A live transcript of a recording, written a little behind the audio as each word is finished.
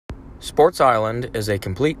Sports Island is a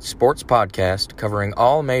complete sports podcast covering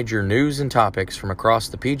all major news and topics from across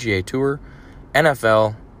the PGA Tour,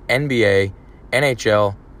 NFL, NBA,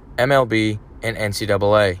 NHL, MLB, and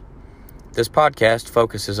NCAA. This podcast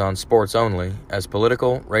focuses on sports only, as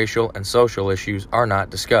political, racial, and social issues are not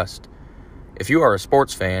discussed. If you are a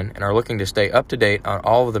sports fan and are looking to stay up to date on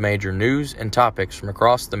all of the major news and topics from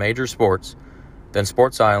across the major sports, then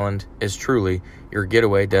Sports Island is truly your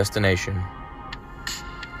getaway destination.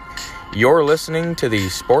 You're listening to the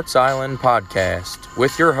Sports Island Podcast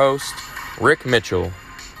with your host, Rick Mitchell.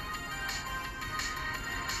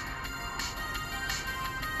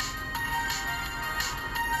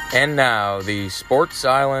 And now, the Sports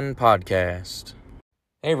Island Podcast.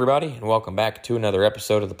 Hey everybody, and welcome back to another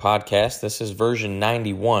episode of the podcast. This is version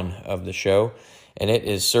 91 of the show, and it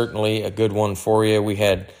is certainly a good one for you. We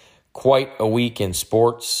had quite a week in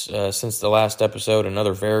sports since the last episode,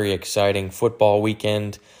 another very exciting football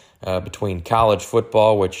weekend. Between college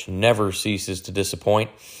football, which never ceases to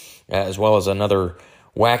disappoint, as well as another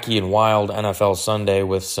wacky and wild NFL Sunday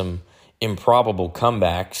with some improbable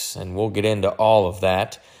comebacks, and we'll get into all of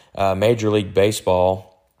that. Major League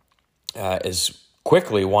Baseball is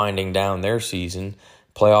quickly winding down their season.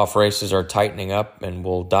 Playoff races are tightening up, and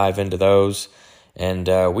we'll dive into those. And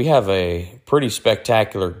we have a pretty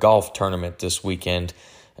spectacular golf tournament this weekend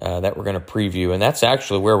that we're going to preview, and that's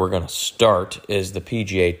actually where we're going to start, is the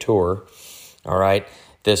PGA Tour. All right,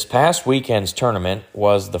 this past weekend's tournament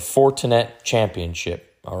was the Fortinet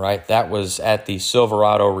Championship. All right, that was at the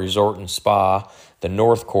Silverado Resort and Spa, the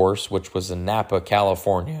North Course, which was in Napa,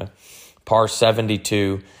 California. Par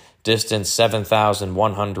 72, distance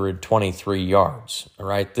 7,123 yards. All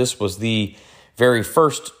right, this was the very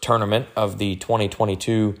first tournament of the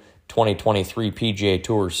 2022-2023 PGA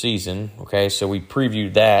Tour season. Okay, so we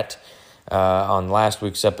previewed that on last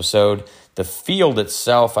week's episode. The field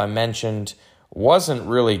itself, I mentioned, wasn't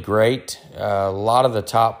really great. A lot of the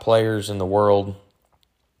top players in the world,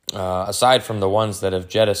 aside from the ones that have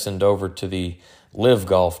jettisoned over to the Live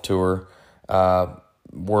Golf Tour,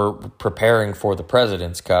 were preparing for the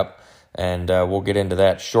President's Cup, and we'll get into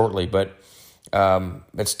that shortly. But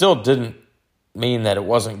it still didn't mean that it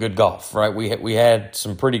wasn't good golf, right? We had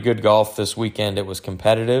some pretty good golf this weekend. It was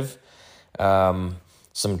competitive.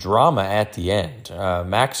 Some drama at the end.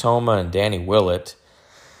 Max Homa and Danny Willett,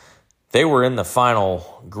 they were in the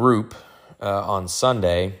final group on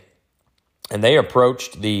Sunday, and they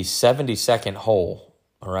approached the 72nd hole,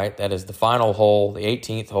 all right? That is the final hole, the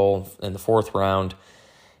 18th hole in the fourth round,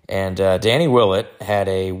 and Danny Willett had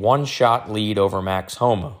a one-shot lead over Max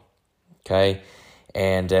Homa, okay?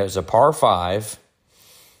 And it was a par 5,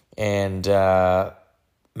 and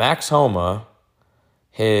Max Homa,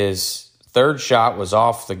 his third shot was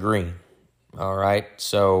off the green, all right?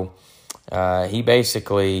 So he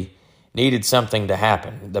basically needed something to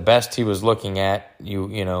happen. The best he was looking at,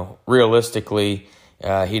 you know, realistically,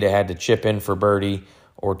 he'd have had to chip in for birdie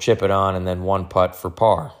or chip it on and then one putt for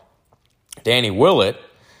par. Danny Willett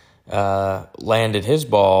landed his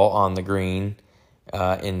ball on the green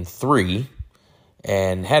in 3,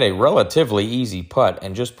 and had a relatively easy putt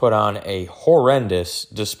and just put on a horrendous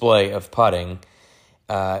display of putting,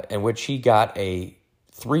 in which he got a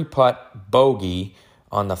 3-putt bogey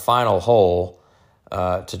on the final hole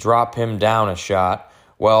to drop him down a shot.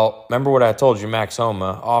 Well, remember what I told you, Max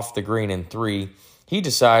Homa, off the green in 3, he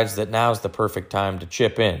decides that now's the perfect time to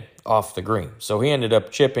chip in off the green. So he ended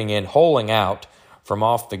up chipping in, holing out from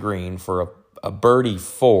off the green for a birdie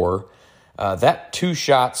 4. That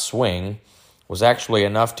 2-shot swing was actually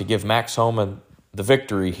enough to give Max Homa the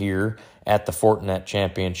victory here at the Fortinet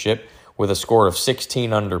Championship with a score of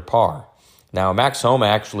 16 under par. Now, Max Homa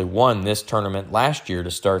actually won this tournament last year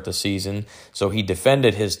to start the season, so he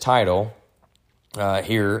defended his title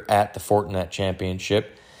here at the Fortinet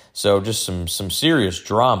Championship. So just some serious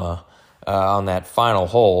drama on that final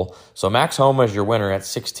hole. So Max Homa is your winner at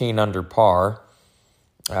 16 under par.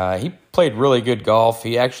 He played really good golf.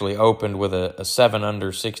 He actually opened with a 7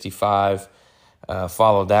 under 65.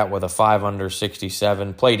 Followed that with a 5 under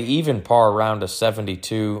 67, played even par round of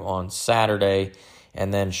 72 on Saturday,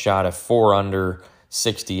 and then shot a 4 under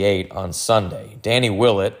 68 on Sunday. Danny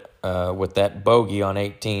Willett, with that bogey on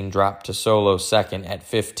 18, dropped to solo second at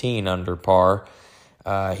 15 under par.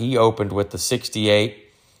 He opened with the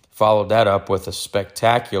 68, followed that up with a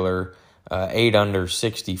spectacular 8 under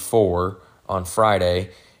 64 on Friday.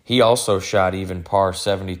 He also shot even par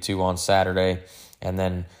 72 on Saturday, and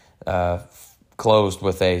then closed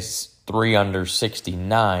with a 3 under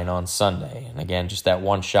 69 on Sunday. And again, just that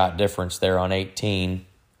one-shot difference there on 18.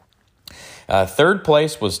 Third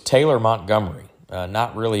place was Taylor Montgomery.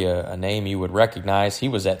 not really a name you would recognize. He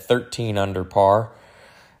was at 13 under par.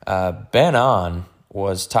 Ben An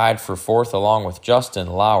was tied for fourth along with Justin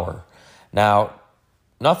Lauer. Now,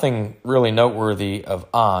 nothing really noteworthy of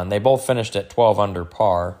An. They both finished at 12 under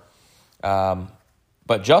par.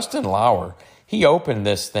 But Justin Lauer, he opened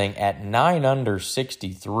this thing at 9 under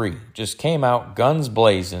 63. Just came out guns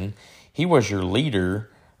blazing. He was your leader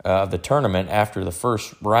of the tournament after the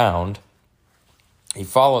first round. He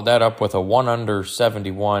followed that up with a 1 under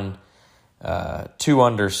 71, 2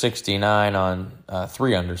 under 69 on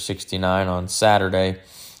 3 under 69 on Saturday,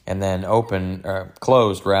 and then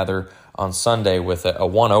closed on Sunday with a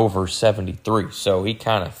 1 over 73. So he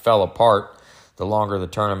kind of fell apart the longer the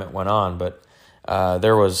tournament went on. But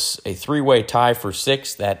there was a three-way tie for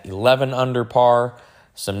sixth at 11 under par.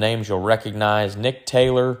 Some names you'll recognize: Nick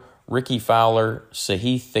Taylor, Ricky Fowler,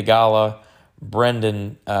 Sahith Theegala,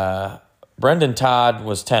 Brendan Todd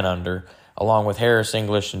was 10 under, along with Harris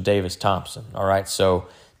English and Davis Thompson. All right, so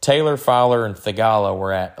Taylor, Fowler, and Theegala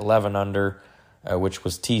were at 11 under, which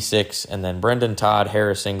was T6, and then Brendan Todd,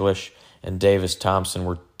 Harris English, and Davis Thompson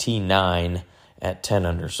were T9 at 10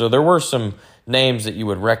 under. So there were some names that you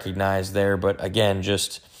would recognize there, but again,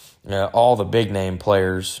 just all the big name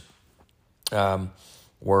players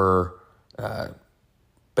were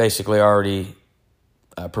basically already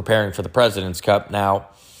preparing for the President's Cup. Now,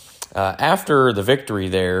 after the victory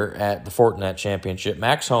there at the Fortinet Championship,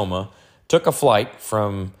 Max Homa took a flight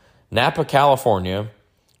from Napa, California,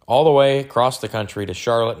 all the way across the country to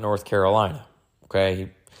Charlotte, North Carolina.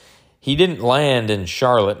 Okay, he didn't land in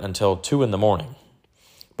Charlotte until 2 in the morning.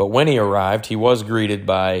 But when he arrived, he was greeted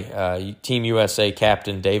by Team USA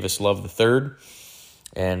captain Davis Love III.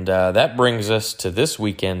 And that brings us to this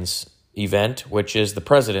weekend's event, which is the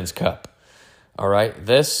President's Cup. All right,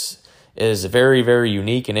 this is a very, very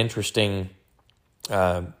unique and interesting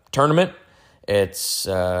tournament. It's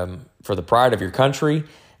for the pride of your country.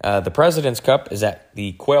 The President's Cup is at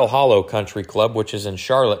the Quail Hollow Country Club, which is in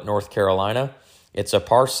Charlotte, North Carolina. It's a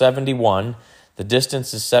par 71. The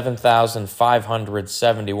distance is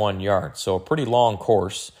 7,571 yards, so a pretty long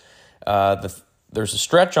course. There's a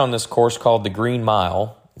stretch on this course called the Green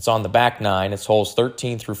Mile. It's on the back nine. It's holes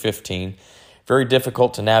 13 through 15. Very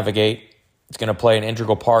difficult to navigate. It's going to play an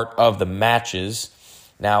integral part of the matches.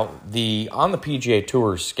 Now, on the PGA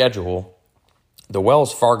Tour schedule, the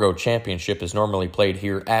Wells Fargo Championship is normally played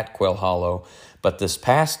here at Quail Hollow, but this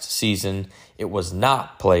past season, it was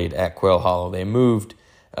not played at Quail Hollow. They moved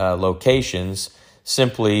locations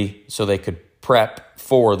simply so they could prep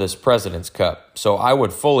for this President's Cup. So I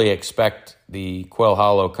would fully expect the Quail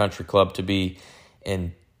Hollow Country Club to be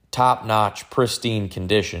in top-notch, pristine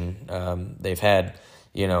condition. They've had,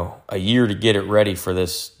 a year to get it ready for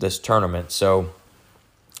this tournament. So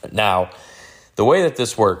now, the way that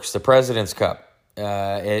this works, the President's Cup,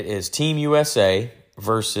 it is Team USA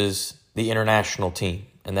versus the international team,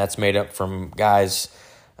 and that's made up from guys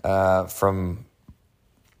from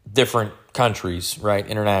different countries, right?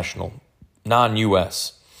 International,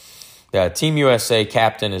 non-U.S. Team USA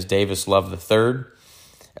captain is Davis Love III.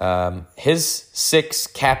 His 6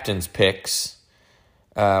 captain's picks,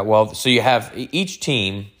 so you have, each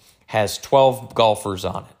team has 12 golfers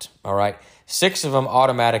on it, all right? 6 of them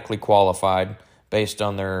automatically qualified based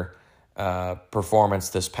on their performance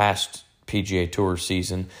this past PGA Tour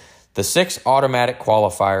season. The 6 automatic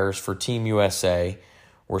qualifiers for Team USA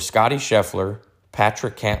were Scotty Scheffler,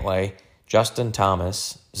 Patrick Cantlay, Justin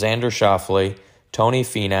Thomas, Xander Schauffele, Tony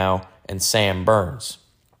Finau, and Sam Burns.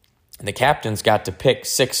 And the captains got to pick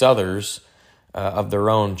 6 others of their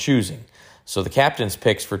own choosing. So the captains'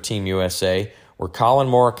 picks for Team USA were Colin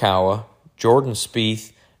Morikawa, Jordan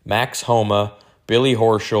Spieth, Max Homa, Billy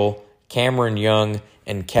Horschel, Cameron Young,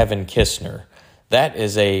 and Kevin Kisner. That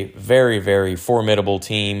is a very, very formidable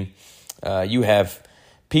team. You have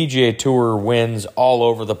PGA Tour wins all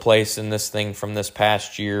over the place in this thing from this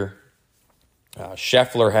past year.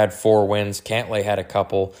 Scheffler had 4 wins. Cantlay had a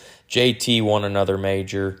couple. JT won another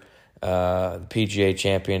major, the PGA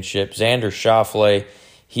Championship. Xander Schauffele,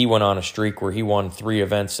 he went on a streak where he won 3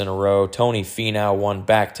 events in a row. Tony Finau won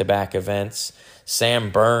back-to-back events. Sam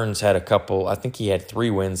Burns had a couple. I think he had 3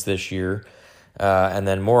 wins this year. And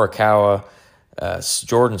then Morikawa,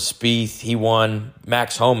 Jordan Spieth, he won.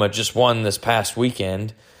 Max Homa just won this past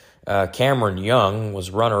weekend. Cameron Young was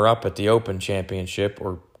runner-up at the Open Championship,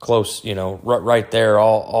 or close, right there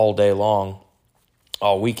all day long,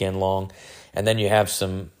 all weekend long. And then you have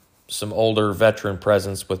some older veteran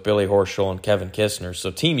presence with Billy Horschel and Kevin Kisner. So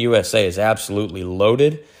Team USA is absolutely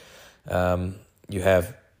loaded. You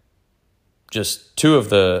have just two of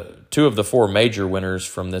the 4 major winners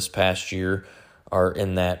from this past year are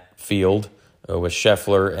in that field with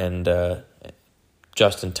Scheffler and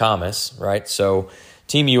Justin Thomas, right? So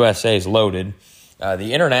Team USA is loaded.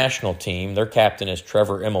 The international team, their captain is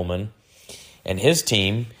Trevor Immelman, and his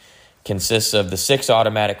team consists of the 6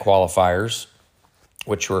 automatic qualifiers,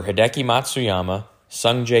 which were Hideki Matsuyama,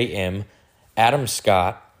 Sungjae Im, Adam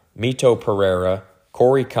Scott, Mito Pereira,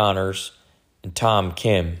 Corey Connors, and Tom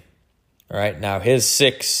Kim. All right, now his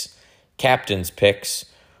 6 captains' picks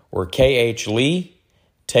were K.H. Lee,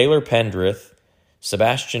 Taylor Pendrith,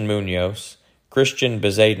 Sebastian Munoz, Christian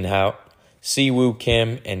Bezuidenhout, Siwoo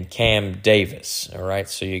Kim, and Cam Davis. All right,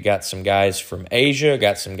 so you got some guys from Asia,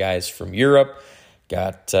 got some guys from Europe,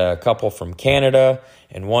 got a couple from Canada,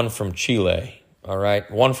 and one from Chile. All right,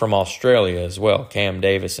 one from Australia as well, Cam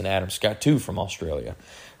Davis and Adam Scott, 2 from Australia.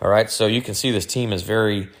 All right, so you can see this team is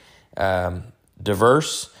very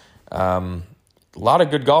diverse. A lot of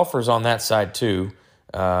good golfers on that side too.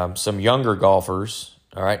 Some younger golfers,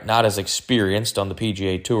 all right, not as experienced on the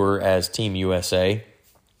PGA Tour as Team USA.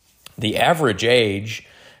 The average age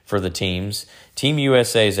for the teams, Team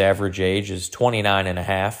USA's average age is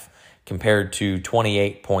 29.5 compared to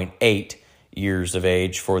 28.8 years of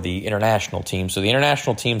age for the international team. So the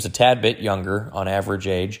international team's a tad bit younger on average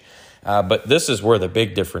age, but this is where the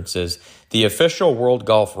big difference is. The official world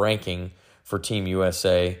golf ranking for Team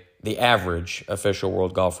USA, the average official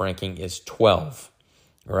world golf ranking is 12,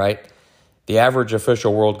 right? The average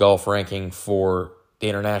official world golf ranking for the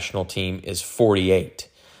international team is 48.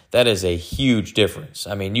 That is a huge difference.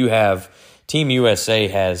 I mean, you have Team USA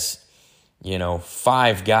has,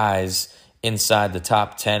 5 guys inside the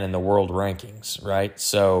top 10 in the world rankings, right?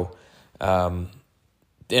 So the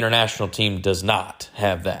international team does not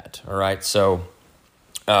have that, all right? So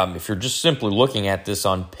if you're just simply looking at this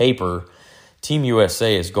on paper, Team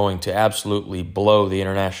USA is going to absolutely blow the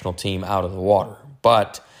international team out of the water.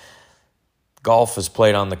 But golf is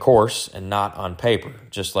played on the course and not on paper,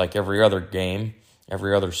 just like every other game,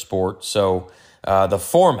 every other sport. So the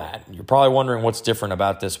format, you're probably wondering what's different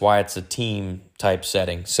about this, why it's a team-type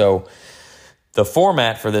setting. So the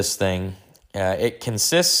format for this thing, it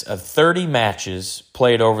consists of 30 matches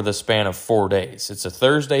played over the span of 4 days. It's a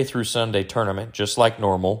Thursday through Sunday tournament, just like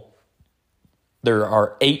normal. There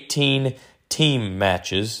are 18 team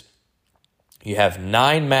matches. You have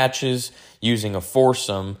 9 matches using a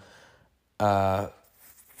foursome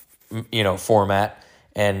format,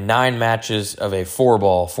 and 9 matches of a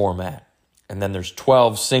 4-ball format. And then there's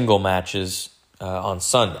 12 single matches on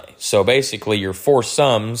Sunday. So basically your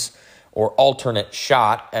foursomes, or alternate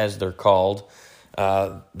shot as they're called,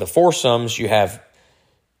 the foursomes, you have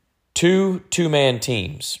 2 two-man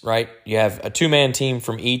teams, right? You have a 2-man team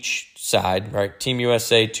from each side, right? Team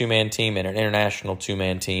USA 2-man team and an international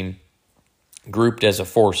 2-man team grouped as a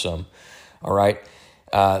foursome, all right?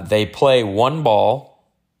 They play 1 ball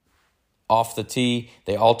off the tee.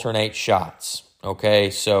 They alternate shots, okay?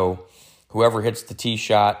 So whoever hits the tee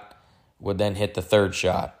shot would then hit the third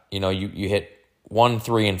shot. You hit 1,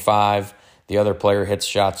 3, and 5. The other player hits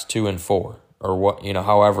shots 2 and 4, or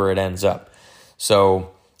however it ends up.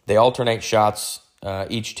 So they alternate shots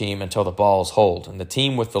each team until the balls hold, and the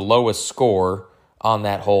team with the lowest score on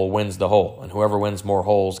that hole wins the hole, and whoever wins more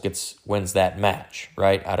holes wins that match,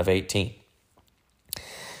 right, out of 18.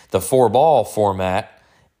 The 4-ball format,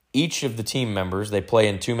 each of the team members, they play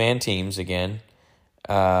in 2-man teams again.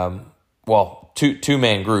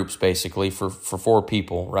 Two-man groups, basically, for 4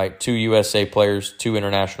 people, right? 2 USA players, 2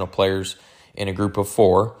 international players in a group of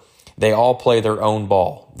 4. They all play their own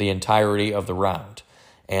ball the entirety of the round.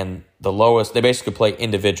 And the lowest, they basically play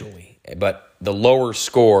individually, but the lower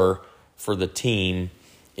score for the team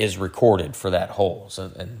is recorded for that hole.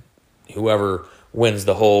 So, and whoever wins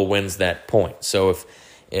the hole wins that point. So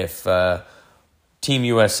if Team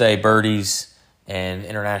USA birdies and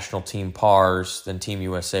international team pars, then Team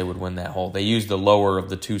USA would win that hole. They use the lower of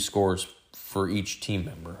the 2 scores for each team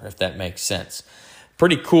member, if that makes sense.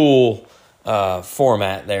 Pretty cool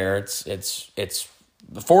format there. It's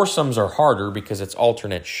the foursomes are harder because it's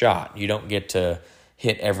alternate shot. You don't get to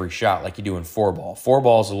hit every shot like you do in 4-ball.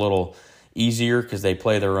 4-ball is a little easier because they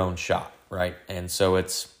play their own shot, right? And so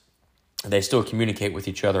they still communicate with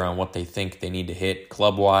each other on what they think they need to hit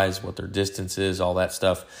club-wise, what their distance is, all that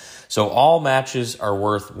stuff. So all matches are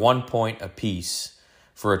worth 1 point apiece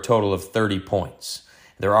for a total of 30 points.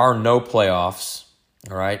 There are no playoffs,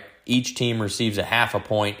 all right? Each team receives a half a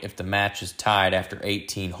point if the match is tied after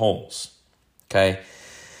 18 holes, okay?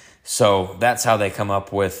 So that's how they come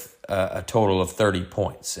up with a total of 30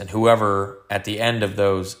 points. And whoever at the end of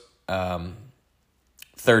those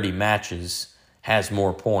 30 matches has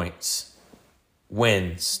more points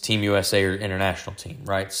wins, Team USA or international team,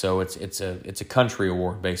 right? So it's a country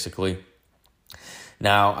award, basically.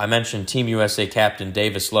 Now, I mentioned Team USA captain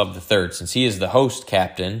Davis Love III. Since he is the host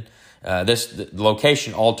captain, the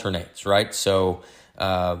location alternates, right? So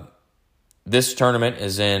this tournament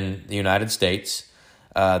is in the United States.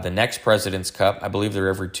 The next President's Cup, I believe they're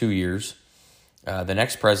every 2 years. The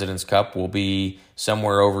next President's Cup will be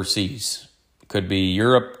somewhere overseas. Could be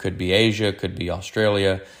Europe, could be Asia, could be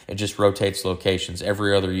Australia. It just rotates locations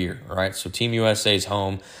every other year, all right? So Team USA's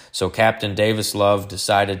home. So Captain Davis Love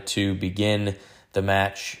decided to begin the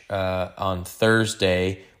match on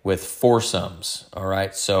Thursday with foursomes, all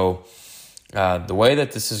right? So the way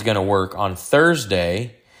that this is going to work, on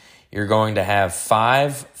Thursday, you're going to have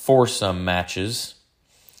 5 foursome matches.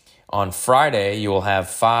 On Friday, you will have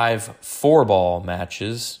 5 four-ball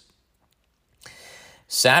matches.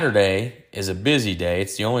 Saturday is a busy day.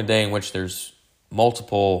 It's the only day in which there's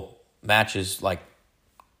multiple matches, like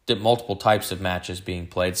multiple types of matches being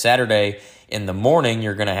played. Saturday in the morning,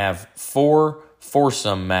 you're going to have 4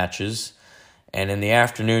 foursome matches, and in the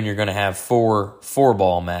afternoon, you're going to have 4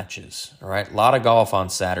 four-ball matches. All right, a lot of golf on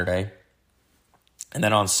Saturday. And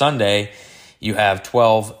then on Sunday, you have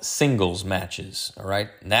 12 singles matches. All right,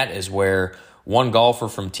 and that is where one golfer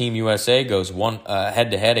from Team USA goes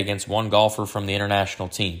head-to-head against one golfer from the international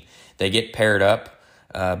team. They get paired up.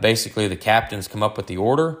 Basically, the captains come up with the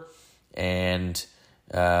order, and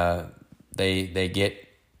they get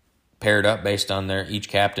paired up based on each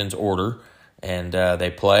captain's order, and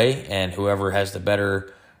they play, and whoever has the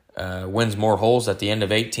better wins more holes at the end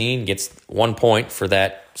of 18 gets 1 point for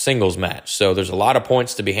that singles match. So there's a lot of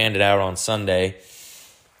points to be handed out on Sunday.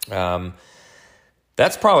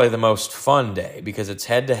 That's probably the most fun day because it's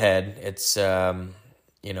head-to-head. It's,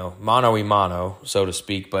 mano-y-mano, so to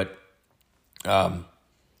speak. But,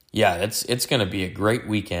 it's going to be a great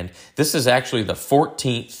weekend. This is actually the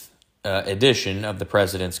 14th edition of the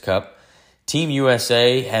President's Cup. Team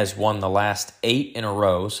USA has won the last 8 in a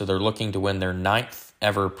row, so they're looking to win their 9th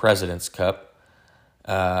ever President's Cup,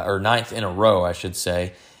 or 9th in a row, I should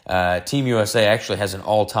say. Team USA actually has an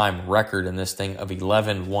all-time record in this thing of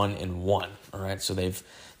 11-1-1. All right, so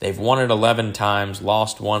they've won it 11 times,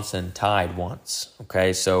 lost once, and tied once.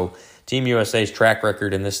 Okay, so Team USA's track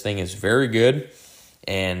record in this thing is very good,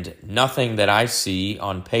 and nothing that I see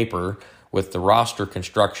on paper with the roster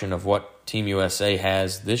construction of what Team USA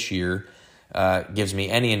has this year gives me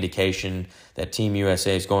any indication that Team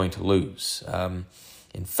USA is going to lose.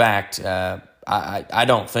 In fact, I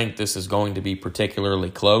don't think this is going to be particularly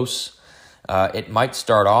close. It might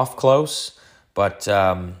start off close, but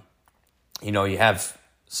you have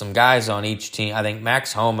some guys on each team. I think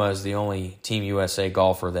Max Homa is the only Team USA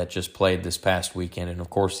golfer that just played this past weekend, and of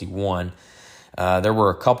course he won. There were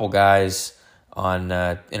a couple guys on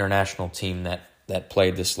international team that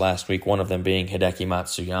played this last week, one of them being Hideki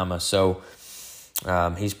Matsuyama. So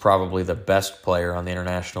he's probably the best player on the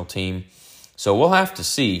international team. So we'll have to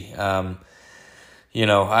see. I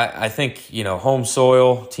think, home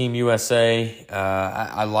soil, Team USA,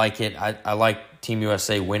 I like it. I like Team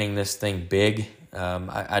USA winning this thing big.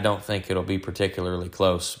 I don't think it'll be particularly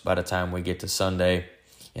close by the time we get to Sunday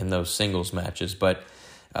in those singles matches. But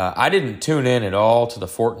I didn't tune in at all to the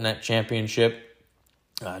Fortinet Championship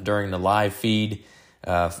during the live feed.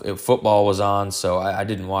 Football was on, so I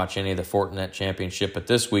didn't watch any of the Fortinet Championship. But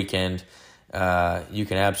this weekend, you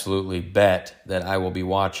can absolutely bet that I will be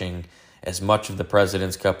watching as much of the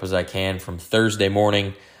President's Cup as I can from Thursday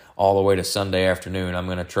morning all the way to Sunday afternoon. I'm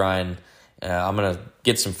going to try and I'm going to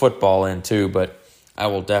get some football in too, but I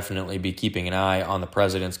will definitely be keeping an eye on the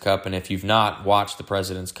President's Cup. And if you've not watched the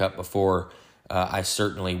President's Cup before, I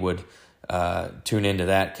certainly would tune into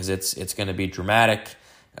that because it's going to be dramatic,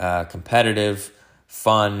 competitive,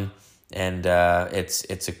 fun, and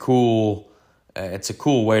it's a cool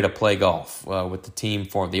way to play golf with the team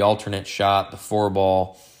form, the alternate shot, the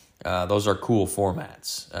 4-ball. Those are cool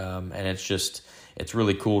formats, and it's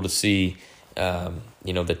really cool to see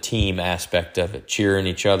the team aspect of it, cheering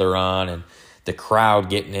each other on, and the crowd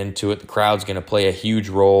getting into it. The crowd's going to play a huge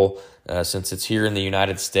role since it's here in the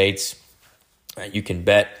United States. You can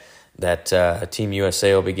bet that Team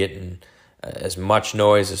USA will be getting as much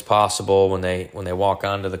noise as possible when they walk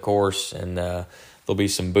onto the course, and there'll be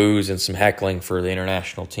some boos and some heckling for the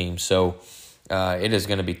international team. So it is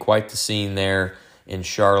going to be quite the scene there in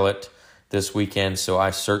Charlotte this weekend. So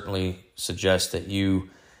I certainly suggest that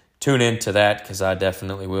you tune into that because I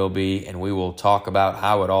definitely will be, and we will talk about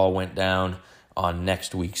how it all went down on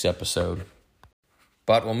next week's episode.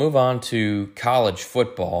 But we'll move on to college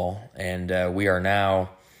football, and we are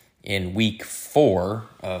now in week 4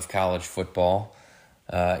 of college football.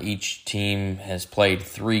 Each team has played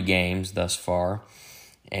 3 games thus far,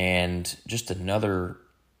 and just another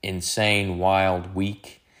insane, wild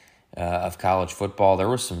week of college football. There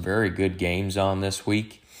were some very good games on this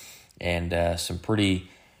week, and some pretty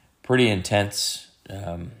intense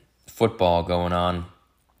football going on.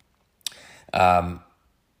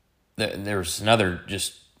 There's another,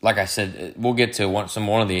 just like I said, we'll get to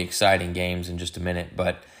one of the exciting games in just a minute,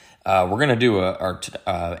 but we're going to do our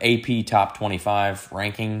AP Top 25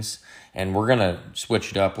 rankings, and we're going to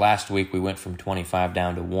switch it up. Last week we went from 25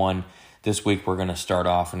 down to 1. This week we're going to start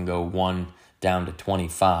off and go 1 down to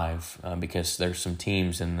 25 because there's some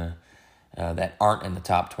teams in the that aren't in the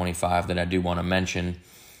top 25 that I do want to mention.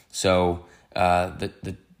 So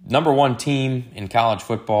the number one team in college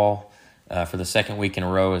football for the second week in a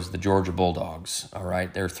row is the Georgia Bulldogs. All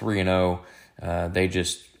right, they're 3-0. They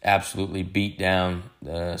just absolutely beat down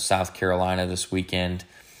South Carolina this weekend,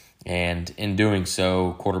 and in doing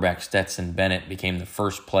so, quarterback Stetson Bennett became the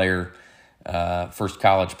first college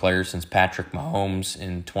player since Patrick Mahomes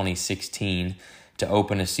in 2016 to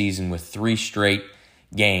open a season with 3 straight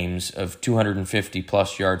games of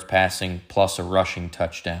 250-plus yards passing plus a rushing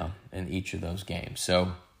touchdown in each of those games.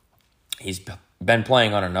 So he's been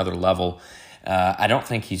playing on another level. I don't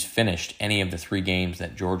think he's finished any of the 3 games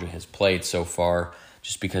that Georgia has played so far,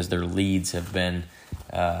 just because their leads have been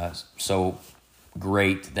so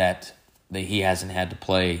great that he hasn't had to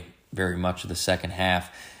play very much of the second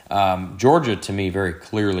half. Georgia, to me, very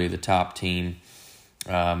clearly the top team.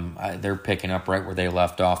 They're picking up right where they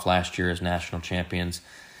left off last year as national champions.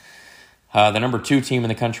 The number 2 team in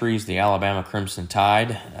the country is the Alabama Crimson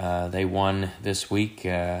Tide. They won this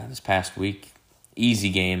past week. Easy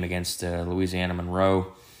game against Louisiana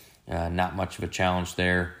Monroe. Not much of a challenge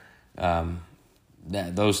there.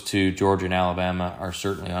 Those two, Georgia and Alabama, are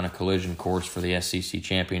certainly on a collision course for the SEC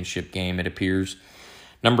championship game, it appears.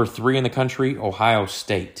 Number 3 in the country, Ohio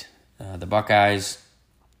State. The Buckeyes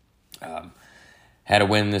had a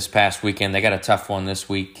win this past weekend. They got a tough one this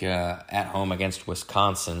week at home against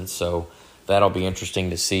Wisconsin, so that'll be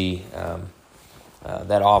interesting to see.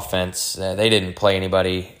 That offense, they didn't play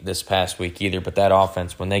anybody this past week either, but that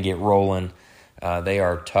offense, when they get rolling, they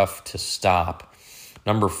are tough to stop.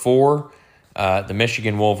 Number 4, the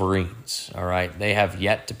Michigan Wolverines. All right, they have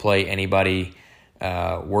yet to play anybody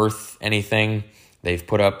worth anything. They've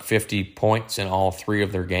put up 50 points in all 3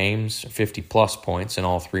 of their games, 50-plus points in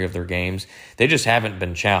all 3 of their games. They just haven't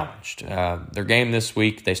been challenged. Their game this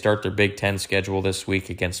week, they start their Big Ten schedule this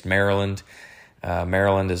week against Maryland.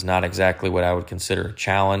 Maryland is not exactly what I would consider a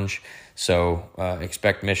challenge, so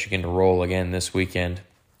expect Michigan to roll again this weekend.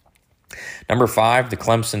 Number 5, the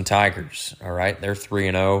Clemson Tigers. All right, they're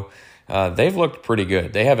 3-0. They've looked pretty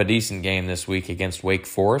good. They have a decent game this week against Wake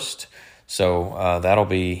Forest, so that'll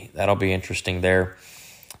be interesting there.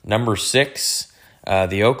 Number 6,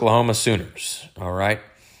 the Oklahoma Sooners. All right,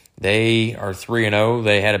 they are 3-0.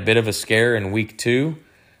 They had a bit of a scare in week 2,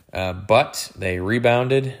 but they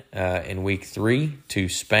rebounded in week 3 to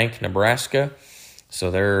spank Nebraska. So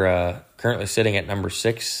they're currently sitting at number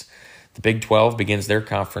 6. The Big 12 begins their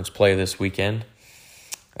conference play this weekend.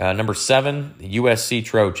 Number 7, the USC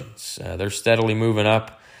Trojans. They're steadily moving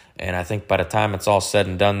up, and I think by the time it's all said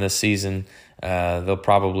and done this season, they'll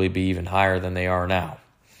probably be even higher than they are now.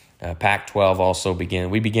 Pac-12 also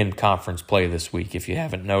begin conference play this week, if you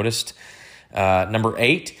haven't noticed. Number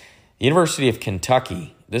 8, University of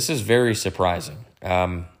Kentucky. This is very surprising.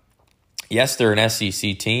 Yes, they're an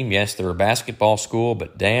SEC team. Yes, they're a basketball school,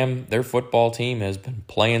 but damn, their football team has been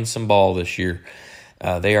playing some ball this year.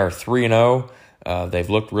 They are 3-0. They've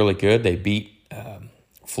looked really good. They beat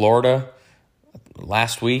Florida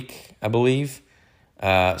last week, I believe.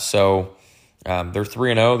 So they're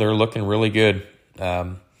 3-0. They're looking really good.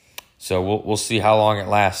 So we'll see how long it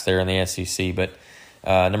lasts there in the SEC. But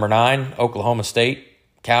number 9, Oklahoma State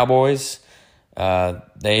Cowboys.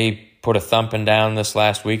 They put a thumping down this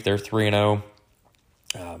last week. They're 3-0.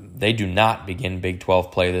 They do not begin Big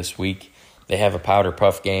 12 play this week. They have a powder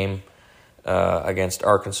puff game against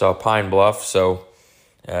Arkansas Pine Bluff, so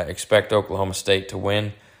expect Oklahoma State to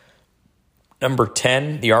win. Number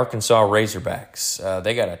 10, the Arkansas Razorbacks.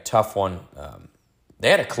 They got a tough one. They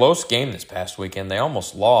had a close game this past weekend. They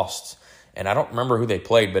almost lost, and I don't remember who they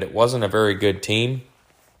played, but it wasn't a very good team.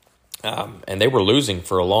 And they were losing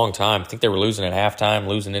for a long time. I think they were losing at halftime,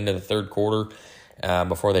 losing into the third quarter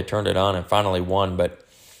before they turned it on and finally won. But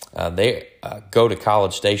they go to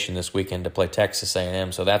College Station this weekend to play Texas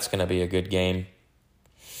A&M, so that's going to be a good game.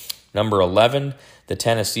 Number 11, the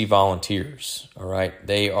Tennessee Volunteers. All right,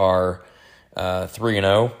 they are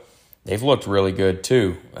 3-0. They've looked really good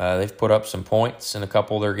too. They've put up some points in a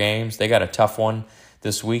couple of their games. They got a tough one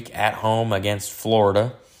this week at home against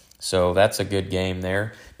Florida. So that's a good game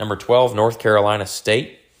there. Number 12, North Carolina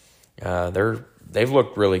State. They've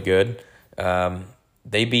looked really good.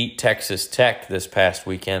 They beat Texas Tech this past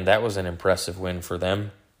weekend. That was an impressive win for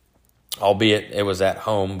them, albeit it was at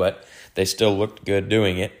home, but they still looked good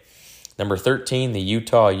doing it. Number 13, the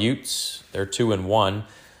Utah Utes. They're 2-1.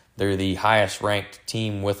 They're the highest ranked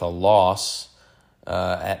team with a loss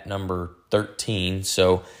at number 13.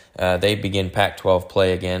 So they begin Pac-12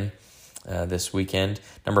 play again this weekend.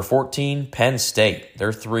 Number 14, Penn State.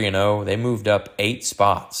 They're 3-0. They moved up 8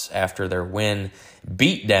 spots after their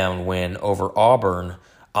beatdown win over Auburn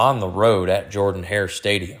on the road at Jordan-Hare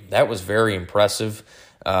Stadium. That was very impressive.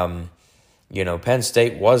 Penn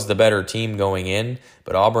State was the better team going in,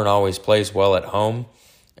 but Auburn always plays well at home.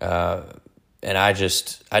 And I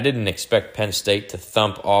didn't expect Penn State to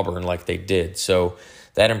thump Auburn like they did. So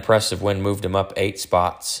that impressive win moved them up 8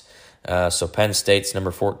 spots. So Penn State's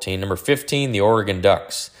number 14. Number 15, the Oregon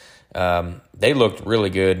Ducks. They looked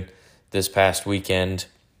really good this past weekend.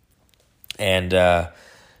 And,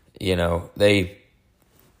 they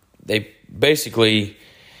basically,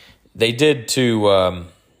 they did to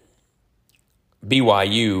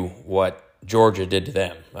BYU what Georgia did to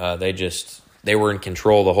them. They were in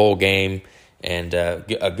control the whole game, and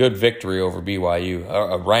a good victory over BYU,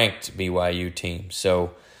 a ranked BYU team.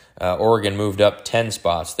 So Oregon moved up 10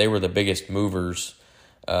 spots. They were the biggest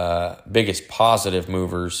positive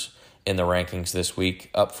movers in the rankings this week,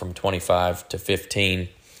 up from 25 to 15.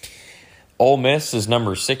 Ole Miss is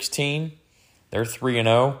number 16. They're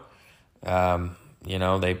 3-0.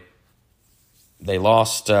 They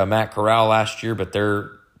lost Matt Corral last year, but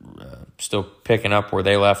they're still picking up where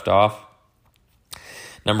they left off.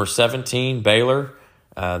 Number 17, Baylor.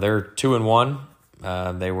 They're 2-1.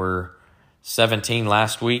 They were 17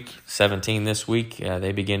 last week, 17 this week.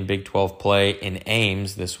 They begin Big 12 play in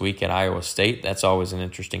Ames this week at Iowa State. That's always an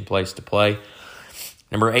interesting place to play.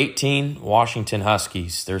 Number 18, Washington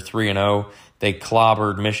Huskies. They're 3-0. They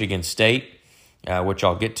clobbered Michigan State, which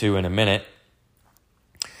I'll get to in a minute.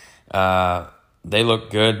 They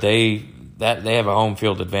look good. They have a home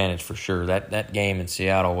field advantage for sure. That game in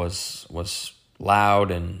Seattle was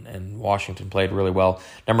loud, and Washington played really well.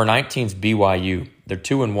 Number 19 is BYU. They're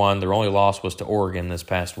 2-1. Their only loss was to Oregon this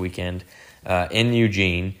past weekend in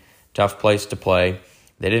Eugene. Tough place to play.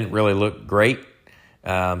 They didn't really look great,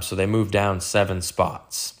 so they moved down 7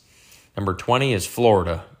 spots. Number 20 is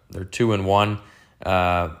Florida. They're 2-1.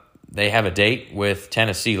 They have a date with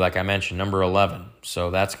Tennessee, like I mentioned, number 11. So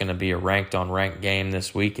that's going to be a ranked-on-ranked game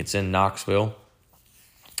this week. It's in Knoxville.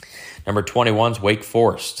 Number 21 is Wake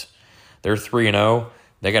Forest. They're 3-0.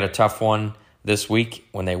 They got a tough one this week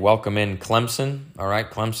when they welcome in Clemson. All right,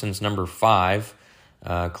 Clemson's number 5.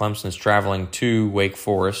 Clemson's traveling to Wake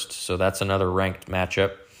Forest, so that's another ranked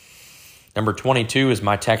matchup. Number 22 is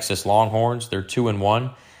my Texas Longhorns. They're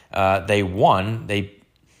 2-1. They won. They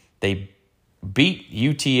beat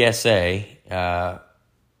UTSA,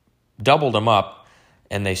 doubled them up,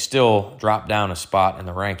 and they still dropped down a spot in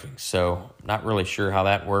the rankings. So not really sure how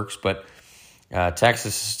that works, but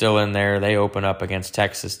Texas is still in there. They open up against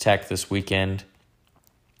Texas Tech this weekend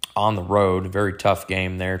on the road. Very tough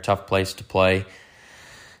game there, tough place to play.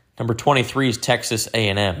 Number 23 is Texas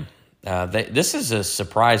A&M. This is a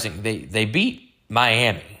surprising. They beat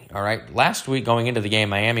Miami. All right. Last week going into the game,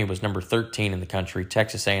 Miami was number 13 in the country.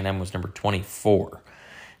 Texas A&M was number 24.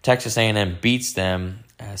 Texas A&M beats them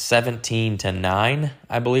 17-9,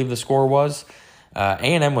 I believe the score was.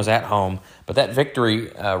 A&M was at home, but that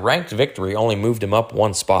victory, ranked victory, only moved them up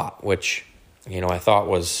 1 spot, which I thought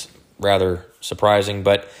was rather surprising.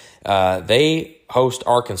 But they host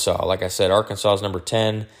Arkansas. Like I said, Arkansas is number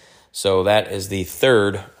 10, so that is the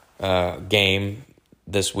third game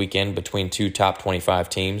this weekend between 2 top 25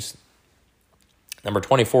 teams. Number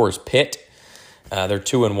 24 is Pitt. They're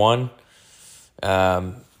 2-1.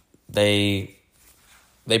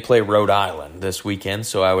 They play Rhode Island this weekend,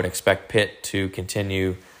 so I would expect Pitt to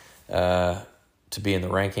continue to be in the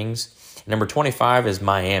rankings. Number 25 is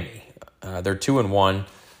Miami. They're 2-1.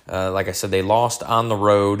 Like I said, they lost on the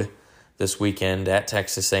road this weekend at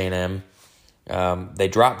Texas A&M. They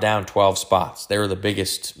dropped down 12 spots. They were the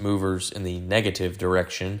biggest movers in the negative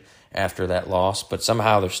direction after that loss, but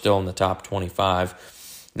somehow they're still in the top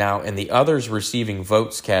 25. Now, in the others receiving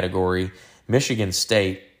votes category, Michigan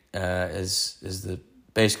State is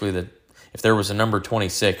basically if there was a number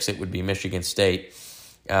 26, it would be Michigan State.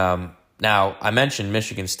 Now, I mentioned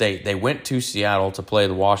Michigan State. They went to Seattle to play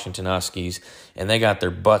the Washington Huskies, and they got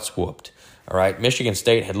their butts whooped. All right, Michigan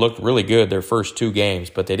State had looked really good their first 2 games,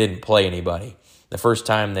 but they didn't play anybody. The first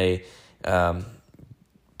time they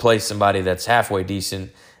play somebody that's halfway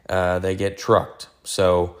decent, they get trucked.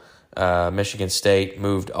 So Michigan State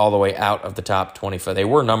moved all the way out of the top 25. They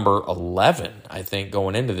were number 11, I think,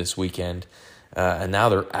 going into this weekend, and now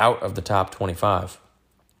they're out of the top 25.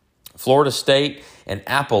 Florida State and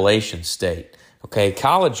Appalachian State. Okay,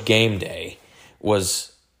 College Game Day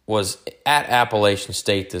was at Appalachian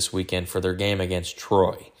State this weekend for their game against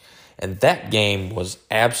Troy, and that game was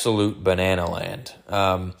absolute banana land.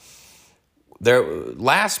 Their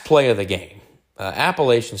last play of the game,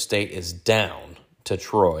 Appalachian State is down to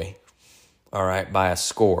Troy, all right, by a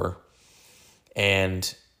score,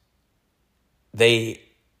 and they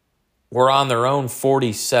were on their own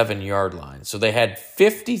 47-yard line. So they had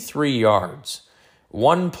 53 yards,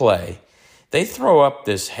 one play. They throw up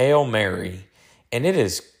this Hail Mary, and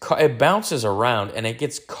it bounces around, and it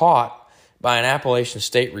gets caught by an Appalachian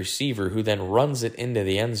State receiver who then runs it into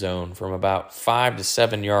the end zone from about 5 to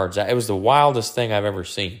 7 yards. It was the wildest thing I've ever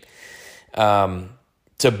seen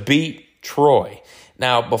to beat Troy.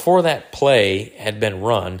 Now, before that play had been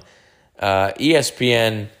run,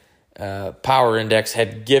 ESPN Power Index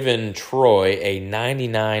had given Troy a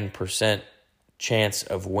 99% chance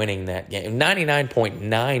of winning that game,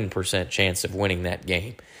 99.9% chance of winning that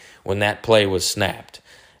game when that play was snapped.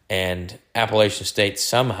 And Appalachian State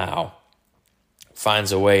somehow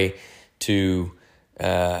finds a way to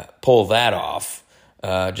pull that off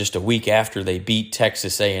just a week after they beat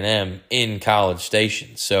Texas A&M in College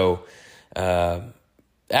Station. So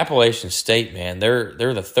Appalachian State, man,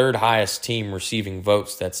 they're the third highest team receiving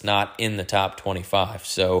votes that's not in the top 25.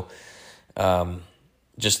 So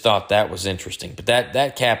just thought that was interesting. But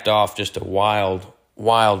that capped off just a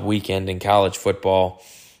wild weekend in college football.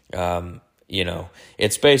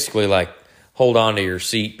 It's basically like hold on to your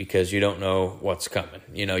seat because you don't know what's coming.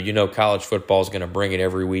 You know college football is going to bring it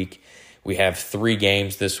every week. We have 3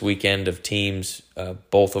 games this weekend of teams,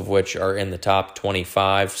 both of which are in the top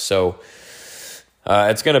 25. So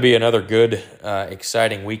it's going to be another good,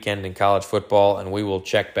 exciting weekend in college football, and we will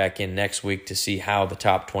check back in next week to see how the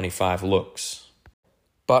top 25 looks.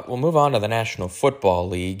 But we'll move on to the National Football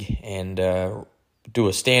League and do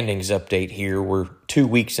a standings update here. We're 2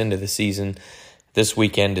 weeks into the season. This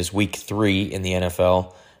weekend is week 3 in the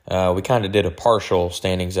NFL. We kind of did a partial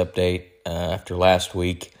standings update after last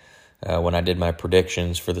week when I did my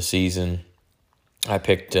predictions for the season. I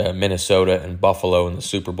picked Minnesota and Buffalo in the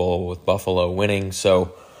Super Bowl, with Buffalo winning.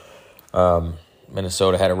 So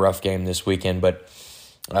Minnesota had a rough game this weekend. But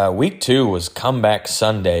week 2 was Comeback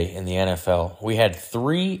Sunday in the NFL. We had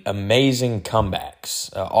 3 amazing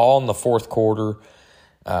comebacks, all in the fourth quarter.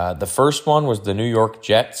 The first one was the New York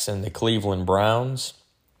Jets and the Cleveland Browns.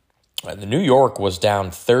 The New York was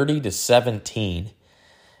down 30-17.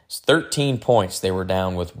 It's 13 points they were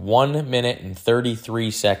down with 1 minute and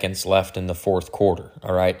 33 seconds left in the fourth quarter.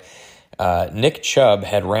 All right. Nick Chubb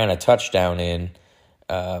had ran a touchdown in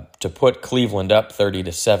to put Cleveland up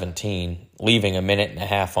 30-17, leaving a minute and a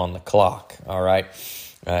half on the clock. All right.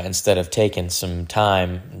 Instead of taking some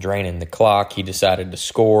time draining the clock, he decided to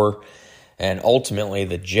score. And ultimately,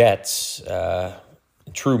 the Jets,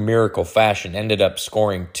 true miracle fashion, ended up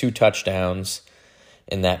scoring 2 touchdowns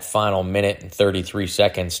in that final minute and 33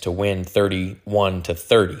 seconds to win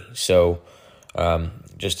 31-30. So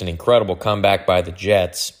just an incredible comeback by the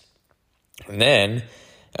Jets. And then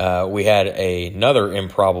we had another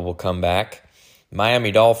improbable comeback,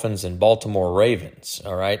 Miami Dolphins and Baltimore Ravens.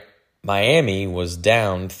 All right. Miami was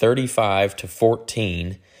down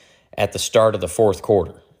 35-14 at the start of the fourth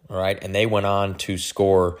quarter. All right. And they went on to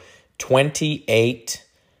score 28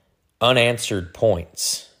 unanswered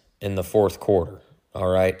points in the fourth quarter. All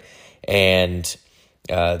right. And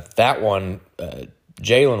that one,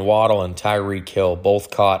 Jalen Waddle and Tyreek Hill both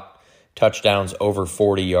caught touchdowns over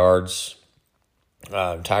 40 yards.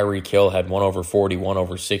 Tyreek Hill had one over 40, one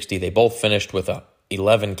over 60. They both finished with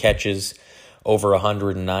 11 catches, over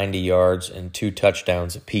 190 yards, and 2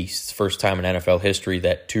 touchdowns apiece. It's the first time in NFL history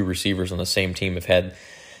that 2 receivers on the same team have had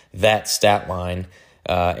that stat line.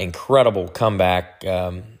 Incredible comeback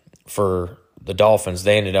for the Dolphins.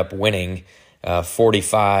 They ended up winning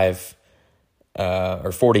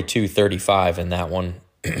 42-35 in that one.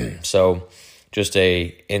 So just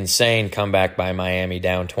a insane comeback by Miami,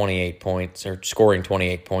 down 28 points, or scoring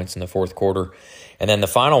 28 points in the fourth quarter. And then the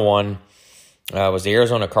final one was the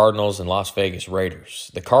Arizona Cardinals and Las Vegas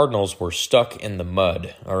Raiders. The Cardinals were stuck in the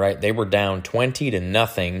mud. All right, they were down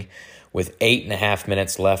 20-0 with 8.5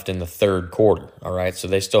 minutes left in the third quarter. All right, so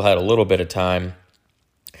they still had a little bit of time,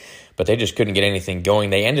 but they just couldn't get anything going.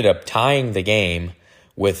 They ended up tying the game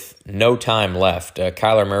with no time left.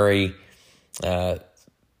 Kyler Murray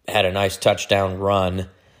had a nice touchdown run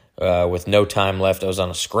with no time left. It was on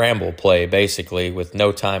a scramble play, basically, with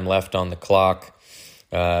no time left on the clock.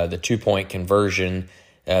 The 2-point conversion,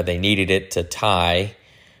 they needed it to tie,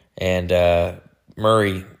 and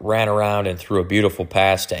Murray ran around and threw a beautiful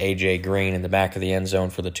pass to A.J. Green in the back of the end zone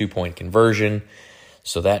for the 2-point conversion.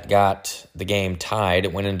 So that got the game tied.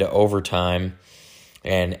 It went into overtime,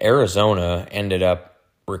 and Arizona ended up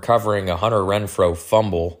recovering a Hunter Renfrow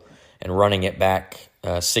fumble and running it back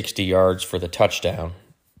 60 yards for the touchdown.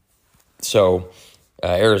 So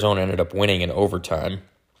Arizona ended up winning in overtime.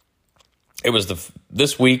 It was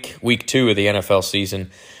this week 2 of the NFL season,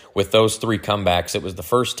 with those 3 comebacks. It was the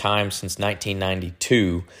first time since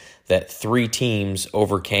 1992 that 3 teams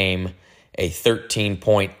overcame a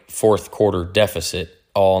 13-point fourth-quarter deficit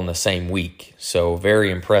all in the same week. So very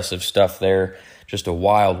impressive stuff there. Just a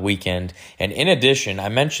wild weekend. And in addition, I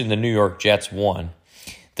mentioned the New York Jets won.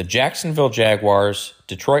 The Jacksonville Jaguars,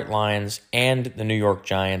 Detroit Lions, and the New York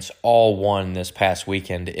Giants all won this past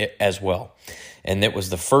weekend as well. And it was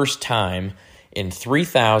the first time in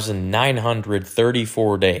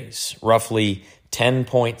 3,934 days, roughly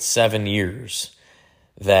 10.7 years,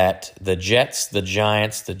 that the Jets, the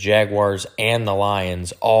Giants, the Jaguars, and the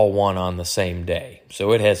Lions all won on the same day.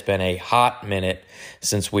 So it has been a hot minute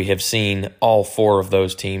since we have seen all 4 of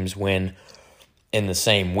those teams win in the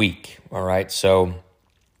same week. All right, so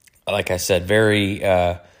like I said, very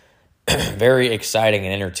very exciting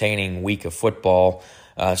and entertaining week of football.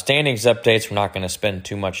 Standings updates, we're not going to spend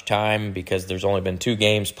too much time because there's only been 2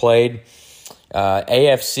 games played.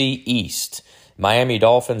 AFC East, Miami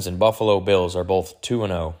Dolphins and Buffalo Bills are both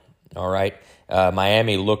 2-0. All right,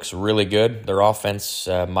 Miami looks really good. Their offense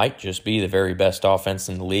might just be the very best offense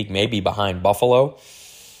in the league, maybe behind Buffalo.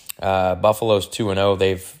 Buffalo's 2-0.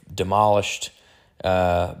 They've demolished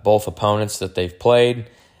both opponents that they've played.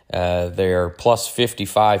 They're plus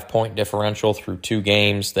 55 point differential through 2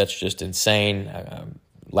 games. That's just insane.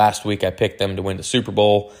 Last week I picked them to win the Super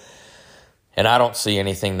Bowl, and I don't see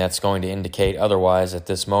anything that's going to indicate otherwise at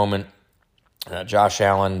this moment. Josh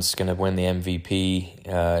Allen's going to win the MVP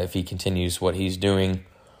if he continues what he's doing.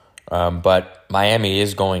 But Miami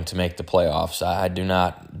is going to make the playoffs. I do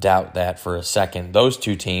not doubt that for a second. Those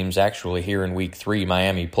 2 teams, actually here in week 3,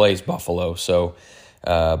 Miami plays Buffalo, so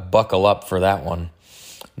buckle up for that one.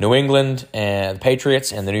 New England and the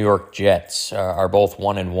Patriots and the New York Jets are both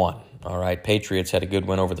 1-1. All right, Patriots had a good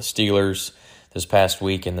win over the Steelers this past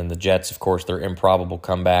week, and then the Jets, of course, their improbable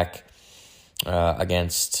comeback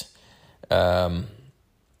against who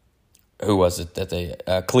was it that they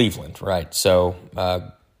Cleveland, right? So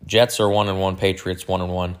Jets are 1-1, Patriots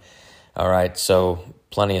 1-1. All right, so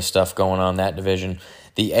plenty of stuff going on in that division.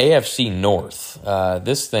 The AFC North,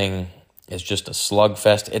 this thing is just a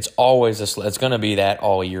slugfest. It's always it's going to be that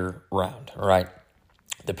all year round, all right?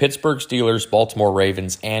 The Pittsburgh Steelers, Baltimore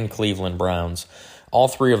Ravens, and Cleveland Browns, all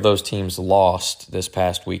 3 of those teams lost this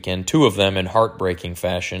past weekend, 2 of them in heartbreaking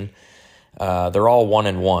fashion. They're all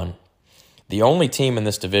 1-1. The only team in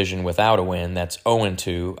this division without a win that's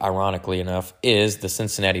 0-2, ironically enough, is the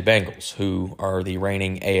Cincinnati Bengals, who are the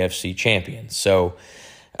reigning AFC champions. So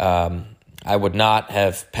I would not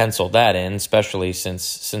have penciled that in, especially since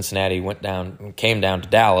Cincinnati came down to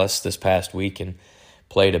Dallas this past week and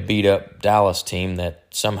played a beat-up Dallas team that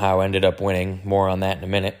somehow ended up winning. More on that in a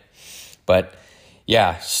minute. But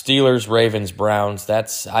yeah, Steelers, Ravens, Browns.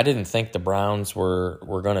 I didn't think the Browns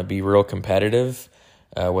were going to be real competitive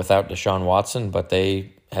without Deshaun Watson, but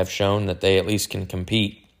they have shown that they at least can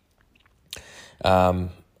compete. I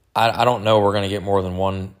don't know we're going to get more than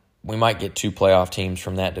one. We might get 2 playoff teams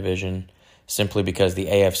from that division simply because the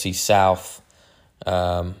AFC South,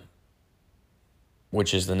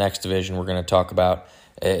 which is the next division we're going to talk about,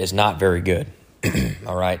 is not very good.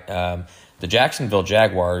 All right. The Jacksonville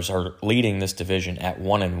Jaguars are leading this division at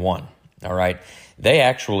 1-1. All right. They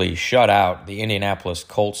actually shut out the Indianapolis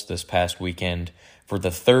Colts this past weekend for the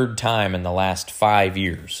 3rd time in the last 5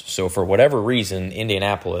 years. So for whatever reason,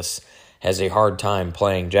 Indianapolis has a hard time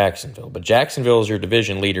playing Jacksonville. But Jacksonville is your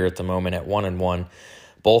division leader at the moment at 1-1.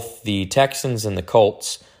 Both the Texans and the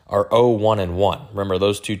Colts are 0-1-1. Remember,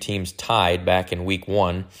 those 2 teams tied back in week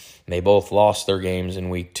 1, and they both lost their games in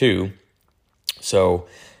week 2. So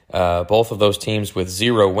both of those teams with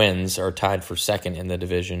 0 wins are tied for 2nd in the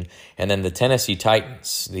division. And then the Tennessee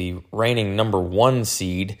Titans, the reigning number 1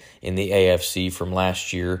 seed in the AFC from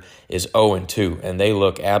last year, is 0-2, and they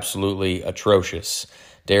look absolutely atrocious.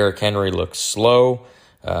 Derrick Henry looks slow.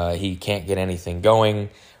 He can't get anything going.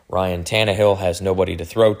 Ryan Tannehill has nobody to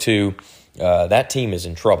throw to. That team is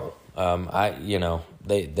in trouble.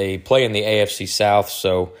 They play in the AFC South,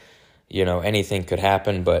 so anything could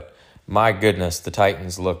happen. But my goodness, the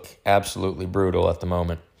Titans look absolutely brutal at the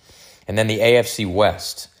moment. And then the AFC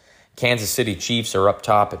West, Kansas City Chiefs are up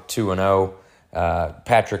top at 2-0.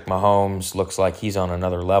 Patrick Mahomes looks like he's on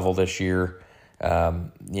another level this year.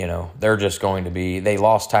 They're just going to be – they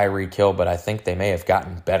lost Tyreek Hill, but I think they may have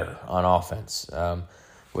gotten better on offense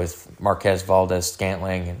with Marquez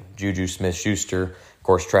Valdez-Scantling and Juju Smith-Schuster. Of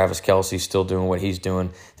course, Travis Kelce's still doing what he's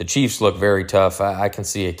doing. The Chiefs look very tough. I can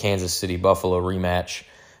see a Kansas City-Buffalo rematch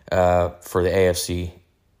for the AFC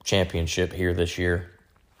Championship here this year.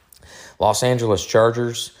 Los Angeles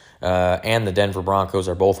Chargers and the Denver Broncos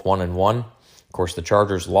are both 1-1. Of course, the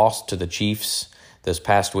Chargers lost to the Chiefs this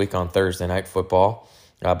past week on Thursday Night Football,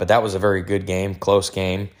 but that was a very good game, close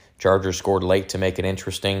game. Chargers scored late to make it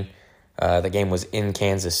interesting. The game was in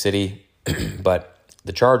Kansas City, but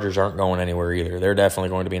the Chargers aren't going anywhere either. They're definitely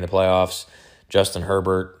going to be in the playoffs. Justin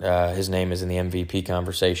Herbert, his name is in the MVP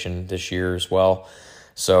conversation this year as well.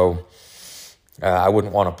 So I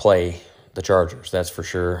wouldn't want to play the Chargers, that's for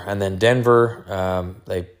sure. And then Denver,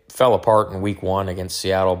 they fell apart in week 1 against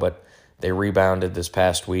Seattle, but they rebounded this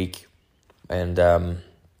past week and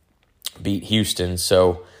beat Houston.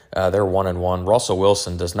 So they're 1-1. Russell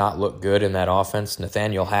Wilson does not look good in that offense.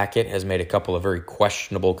 Nathaniel Hackett has made a couple of very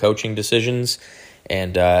questionable coaching decisions,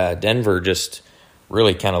 and Denver just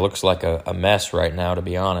really kind of looks like a mess right now, to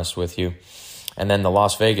be honest with you. And then the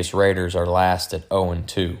Las Vegas Raiders are last at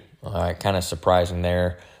 0-2. Kind of surprising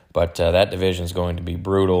there, but that division is going to be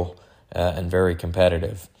brutal and very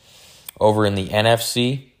competitive. Over in the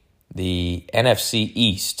NFC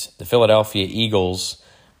East, the Philadelphia Eagles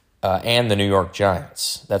and the New York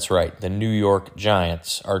Giants. That's right, the New York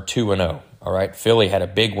Giants are 2-0. All right, Philly had a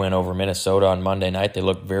big win over Minnesota on Monday night. They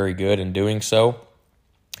looked very good in doing so.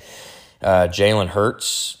 Jalen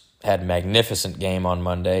Hurts had a magnificent game on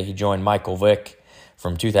Monday. He joined Michael Vick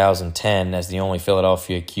from 2010 as the only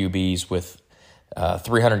Philadelphia QBs with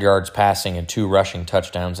 300 yards passing and 2 rushing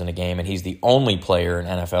touchdowns in a game, and he's the only player in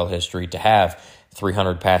NFL history to have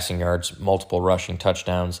 300 passing yards, multiple rushing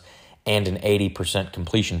touchdowns, and an 80%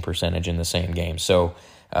 completion percentage in the same game. So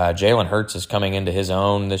Jalen Hurts is coming into his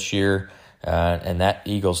own this year, and that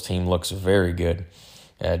Eagles team looks very good.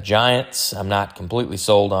 Giants, I'm not completely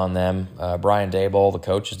sold on them. Brian Daboll, the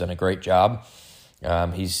coach, has done a great job.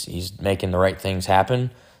 He's making the right things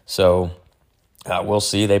happen. So we'll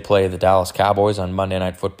see. They play the Dallas Cowboys on Monday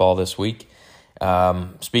Night Football this week.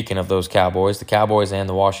 Speaking of those Cowboys, the Cowboys and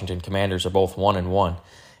the Washington Commanders are both 1-1.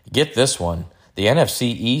 Get this one. The NFC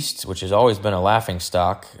East, which has always been a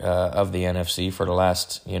laughingstock of the NFC for the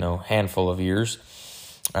last handful of years,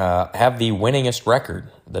 have the winningest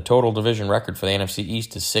record. The total division record for the NFC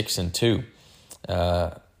East is 6-2.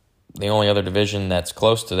 The only other division that's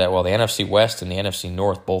close to that, well, the NFC West and the NFC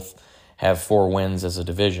North both have 4 wins as a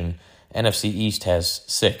division. NFC East has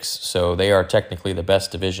 6, so they are technically the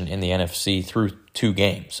best division in the NFC through 2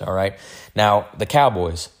 games, all right? Now, the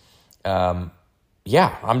Cowboys, I'm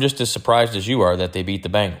just as surprised as you are that they beat the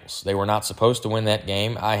Bengals. They were not supposed to win that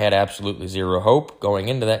game. I had absolutely zero hope going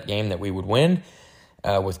into that game that we would win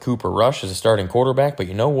with Cooper Rush as a starting quarterback, but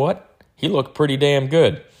you know what? He looked pretty damn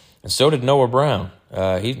good, and so did Noah Brown.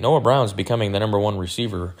 Noah Brown's becoming the number 1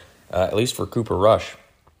 receiver, at least for Cooper Rush.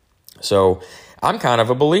 So I'm kind of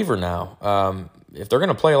a believer now. If they're going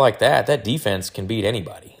to play like that, that defense can beat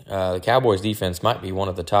anybody. The Cowboys' defense might be one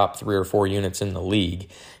of the top 3 or 4 units in the league,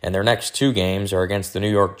 and their next 2 games are against the New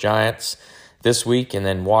York Giants this week and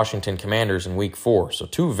then Washington Commanders in Week 4. So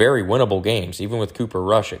 2 very winnable games, even with Cooper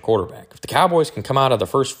Rush at quarterback. If the Cowboys can come out of the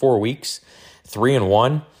first 4 weeks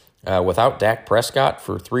 3-1 without Dak Prescott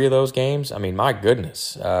for 3 of those games, I mean, my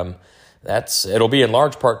goodness, it'll be in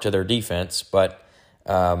large part to their defense, but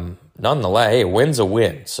nonetheless, hey, a win's a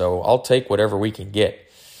win, so I'll take whatever we can get.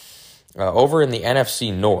 Over in the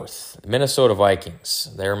NFC North, Minnesota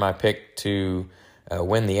Vikings, they're my pick to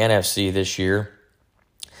win the NFC this year.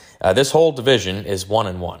 This whole division is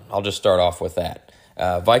 1-1. I'll just start off with that.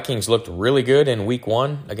 Vikings looked really good in Week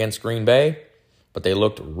 1 against Green Bay, but they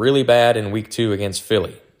looked really bad in Week 2 against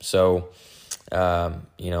Philly. So,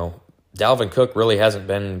 Dalvin Cook really hasn't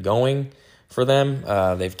been going for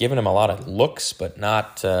them. They've given him a lot of looks, but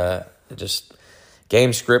not just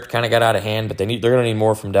game script kind of got out of hand, but they're going to need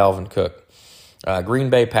more from Dalvin Cook.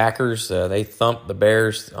 Green Bay Packers, they thumped the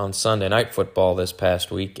Bears on Sunday Night Football this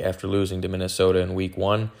past week after losing to Minnesota in Week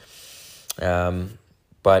 1.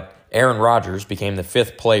 But Aaron Rodgers became the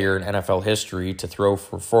 5th player in NFL history to throw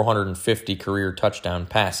for 450 career touchdown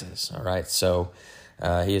passes. All right, so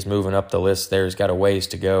he is moving up the list there. He's got a ways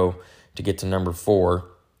to go to get to number 4.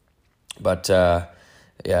 But,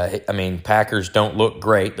 Packers don't look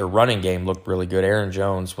great. Their running game looked really good. Aaron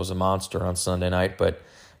Jones was a monster on Sunday night, but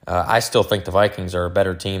I still think the Vikings are a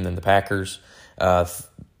better team than the Packers.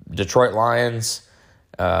 Detroit Lions,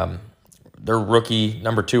 their rookie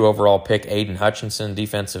number 2 overall pick, Aiden Hutchinson,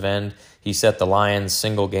 defensive end. He set the Lions'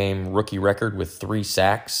 single-game rookie record with 3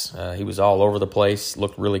 sacks. He was all over the place,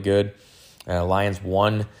 looked really good. Lions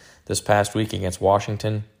won this past week against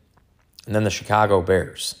Washington. And then the Chicago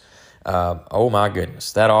Bears. Oh, my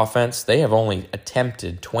goodness. That offense, they have only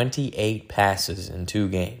attempted 28 passes in 2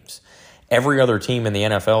 games. Every other team in the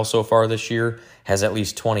NFL so far this year has at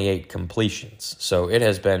least 28 completions. So it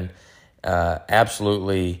has been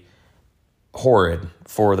absolutely horrid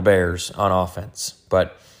for the Bears on offense.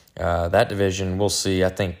 But that division, we'll see. I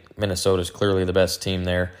think Minnesota's clearly the best team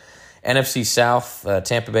there. NFC South,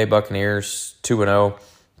 Tampa Bay Buccaneers, 2-0.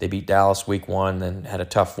 They beat Dallas week 1, then had a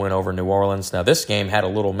tough win over New Orleans. Now, this game had a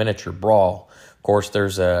little miniature brawl. Of course,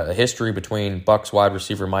 there's a history between Bucs wide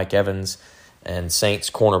receiver Mike Evans and Saints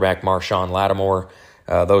cornerback Marshawn Lattimore.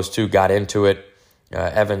 Those two got into it.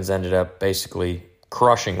 Evans ended up basically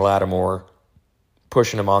crushing Lattimore,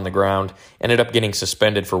 pushing him on the ground, ended up getting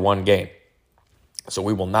suspended for 1 game. So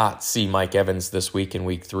we will not see Mike Evans this week in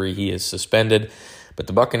week 3. He is suspended. But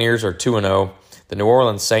the Buccaneers are 2-0. The New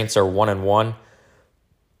Orleans Saints are 1-1.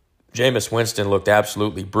 Jameis Winston looked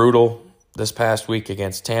absolutely brutal this past week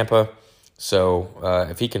against Tampa. So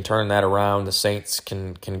if he can turn that around, the Saints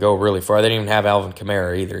can go really far. They didn't even have Alvin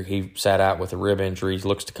Kamara either. He sat out with a rib injury. He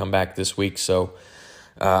looks to come back this week. So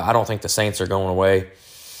I don't think the Saints are going away.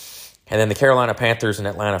 And then the Carolina Panthers and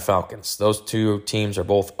Atlanta Falcons. Those 2 teams are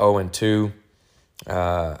both 0-2.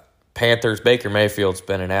 Panthers, Baker Mayfield's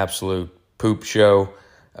been an absolute poop show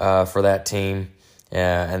for that team.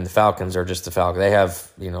 And the Falcons are just the Falcons.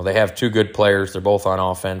 They have 2 good players. They're both on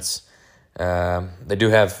offense. They do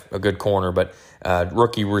have a good corner, but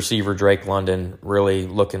rookie receiver Drake London really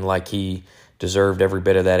looking like he deserved every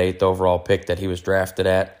bit of that 8th overall pick that he was drafted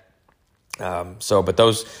at. But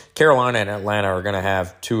those Carolina and Atlanta are going to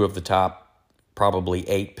have 2 of the top probably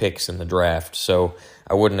 8 picks in the draft. So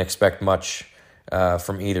I wouldn't expect much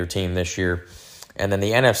from either team this year. And then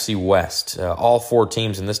the NFC West, all 4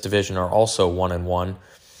 teams in this division are also 1-1.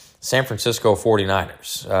 San Francisco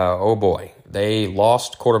 49ers, oh boy, they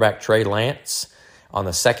lost quarterback Trey Lance on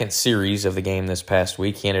the 2nd series of the game this past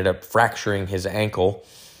week. He ended up fracturing his ankle.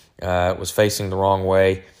 It was facing the wrong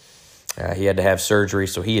way. He had to have surgery,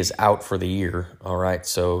 so he is out for the year. All right,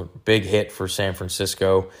 so big hit for San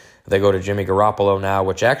Francisco. They go to Jimmy Garoppolo now,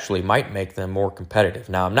 which actually might make them more competitive.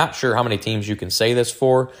 Now, I'm not sure how many teams you can say this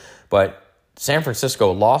for, but San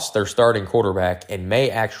Francisco lost their starting quarterback and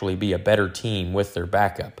may actually be a better team with their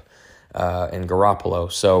backup in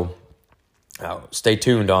Garoppolo. So stay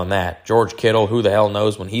tuned on that. George Kittle, who the hell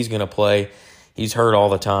knows when he's going to play? He's hurt all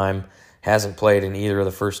the time. Hasn't played in either of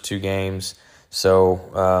the first 2 games.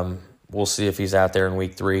 So we'll see if he's out there in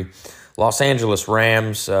week 3. Los Angeles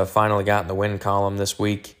Rams finally got in the win column this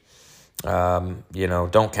week.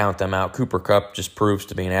 Don't count them out. Cooper Kupp just proves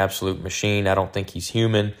to be an absolute machine. I don't think he's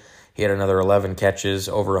human. He had another 11 catches,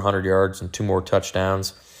 over 100 yards, and 2 more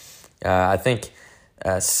touchdowns. I think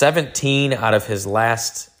 17 out of his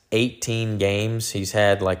last 18 games, he's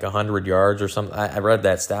had like 100 yards or something. I read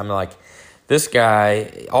that stat. I'm like, this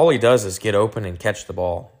guy, all he does is get open and catch the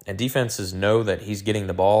ball. And defenses know that he's getting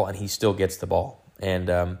the ball, and he still gets the ball and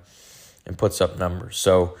puts up numbers.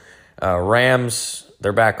 So Rams,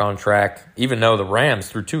 they're back on track, even though the Rams,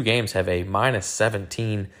 through 2 games, have a minus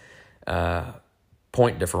 17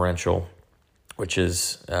 point differential, which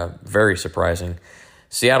is very surprising.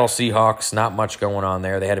 Seattle Seahawks, not much going on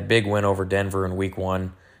there. They had a big win over Denver in week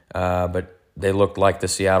 1, but they looked like the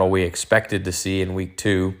Seattle we expected to see in week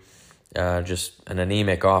 2. Just an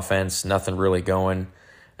anemic offense, nothing really going.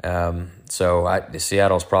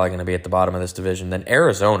 Seattle's probably going to be at the bottom of this division. Then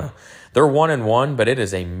Arizona, they're 1-1, but it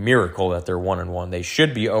is a miracle that they're 1-1. They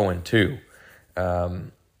should be 0-2.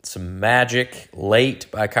 Some magic late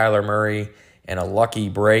by Kyler Murray and a lucky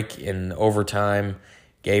break in overtime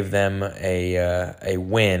gave them a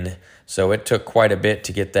win. So it took quite a bit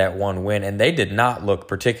to get that 1 win. And they did not look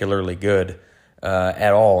particularly good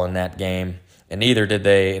at all in that game. And neither did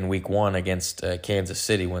they in week 1 against Kansas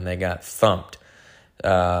City when they got thumped.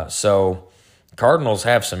 So Cardinals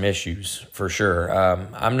have some issues for sure.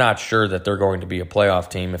 I'm not sure that they're going to be a playoff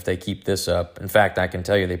team if they keep this up. In fact, I can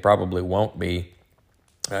tell you they probably won't be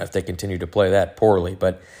if they continue to play that poorly.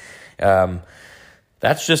 But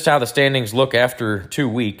that's just how the standings look after 2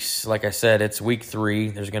 weeks. Like I said, it's week 3.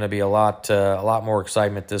 There's going to be a lot more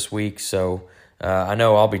excitement this week. So I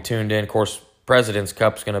know I'll be tuned in. Of course, President's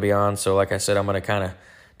Cup's going to be on. So like I said, I'm going to kind of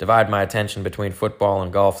divide my attention between football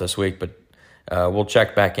and golf this week. But we'll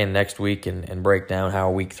check back in next week and break down how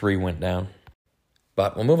week 3 went down.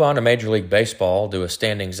 But we'll move on to Major League Baseball, do a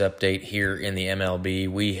standings update here in the MLB.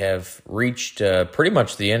 We have reached pretty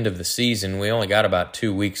much the end of the season. We only got about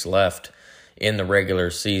 2 weeks left in the regular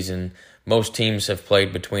season. Most teams have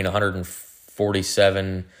played between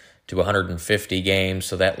 147 to 150 games,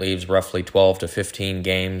 so that leaves roughly 12 to 15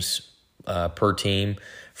 games per team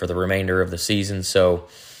for the remainder of the season. So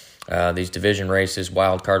these division races,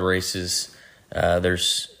 wild card races, they're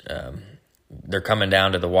coming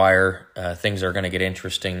down to the wire. Things are going to get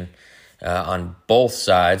interesting on both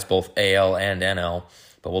sides, both AL and NL.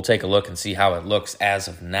 But we'll take a look and see how it looks as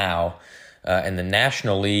of now. In the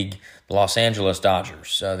National League, the Los Angeles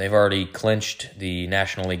Dodgers, they've already clinched the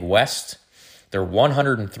National League West. They're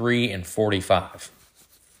 103-45.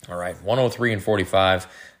 All right, 103-45.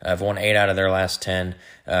 Have won 8 out of their last 10.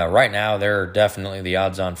 Right now, they're definitely the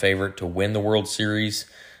odds-on favorite to win the World Series,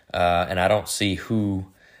 and I don't see who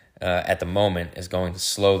at the moment is going to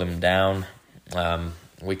slow them down.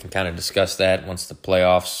 We can kind of discuss that once the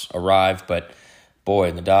playoffs arrive, but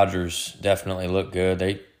boy, the Dodgers definitely look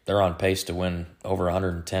good. They're on pace to win over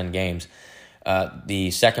 110 games. The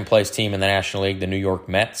second-place team in the National League, the New York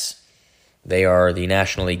Mets, they are the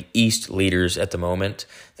National League East leaders at the moment.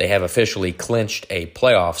 They have officially clinched a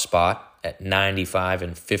playoff spot at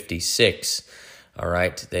 95-56. All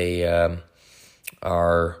right, they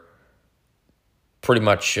are pretty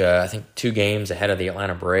much, I think, 2 games ahead of the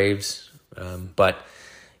Atlanta Braves. But,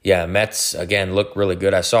 yeah, Mets, again, look really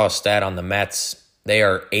good. I saw a stat on the Mets. They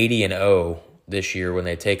are 80-0 this year when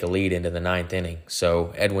they take a lead into the 9th inning.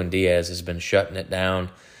 So Edwin Diaz has been shutting it down.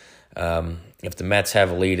 If the Mets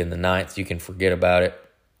have a lead in the 9th, you can forget about it.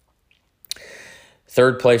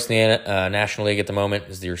 Third place in the National League at the moment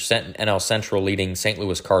is your NL Central leading St.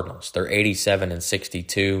 Louis Cardinals. They're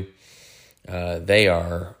 87-62. They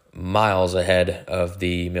are miles ahead of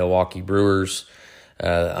the Milwaukee Brewers.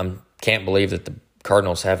 I can't believe that the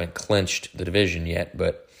Cardinals haven't clinched the division yet,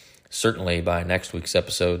 but certainly by next week's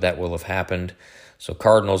episode that will have happened. So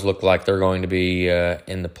Cardinals look like they're going to be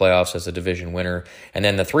in the playoffs as a division winner. And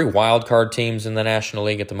then the 3 wild card teams in the National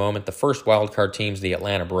League at the moment, the first wild card team's the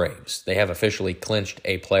Atlanta Braves. They have officially clinched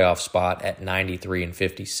a playoff spot at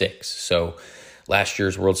 93-56. So last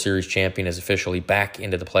year's World Series champion is officially back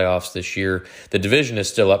into the playoffs this year. The division is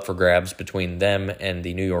still up for grabs between them and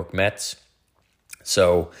the New York Mets.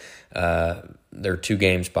 So they're 2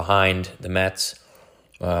 games behind the Mets.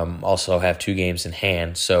 Also have 2 games in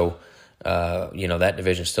hand. So, that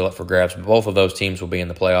division is still up for grabs. But both of those teams will be in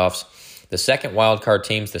the playoffs. The second wild card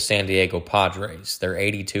team's the San Diego Padres. They're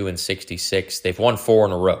 82-66. They've won 4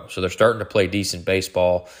 in a row. So they're starting to play decent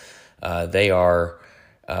baseball. They are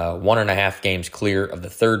 1.5 games clear of the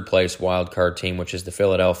third place wild card team, which is the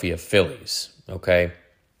Philadelphia Phillies. Okay.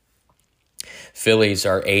 Phillies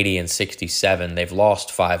are 80-67. They've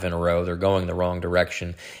lost 5 in a row. They're going the wrong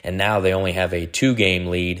direction. And now they only have a 2-game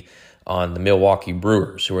lead on the Milwaukee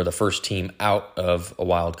Brewers, who are the first team out of a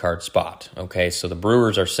wild card spot. Okay, so the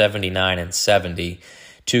Brewers are 79-70,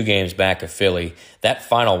 2 games back of Philly. That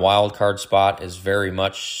final wild card spot is very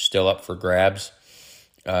much still up for grabs.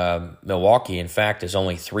 Milwaukee, in fact, is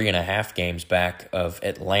only 3.5 games back of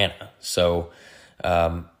Atlanta. So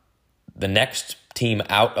the next team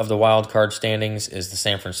out of the wild card standings is the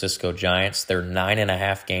San Francisco Giants. They're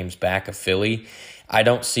 9.5 games back of Philly. I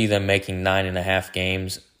don't see them making 9.5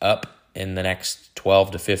 games up in the next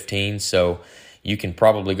 12 to 15, so you can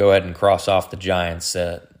probably go ahead and cross off the Giants.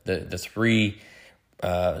 The 3,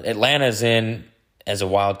 Atlanta's in as a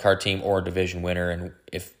wild card team or a division winner, and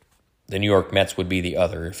if the New York Mets would be the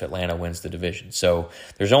other if Atlanta wins the division. So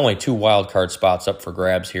there's only 2 wild card spots up for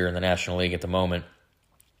grabs here in the National League at the moment,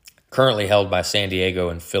 currently held by San Diego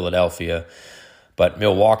and Philadelphia, but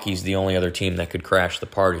Milwaukee's the only other team that could crash the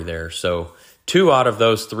party there. So 2 out of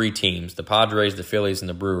those 3 teams, the Padres, the Phillies, and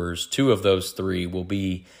the Brewers, 2 of those 3 will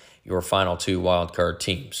be your final 2 wild card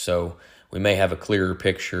teams. So we may have a clearer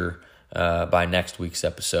picture by next week's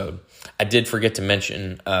episode. I did forget to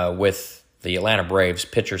mention with the Atlanta Braves,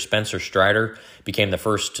 pitcher Spencer Strider became the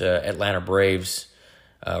first Atlanta Braves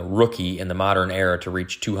rookie in the modern era to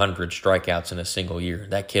reach 200 strikeouts in a single year.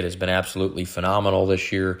 That kid has been absolutely phenomenal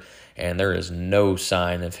this year, and there is no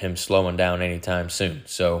sign of him slowing down anytime soon.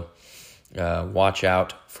 So watch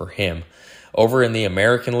out for him. Over in the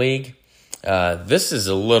American League, this is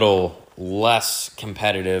a little less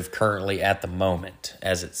competitive currently at the moment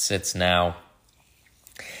as it sits now.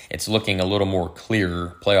 It's looking a little more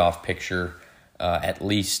clear playoff picture, at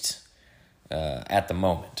least at the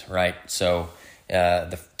moment, right? So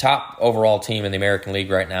the top overall team in the American League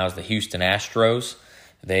right now is the Houston Astros.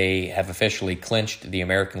 They have officially clinched the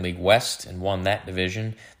American League West and won that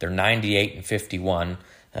division. They're 98-51.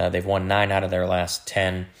 They've won 9 out of their last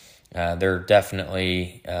 10. They're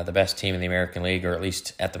definitely the best team in the American League, or at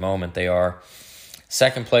least at the moment they are.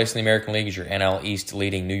 Second place in the American League is your NL East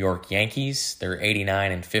leading New York Yankees. They're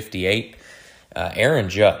 89-58. Aaron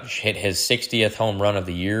Judge hit his 60th home run of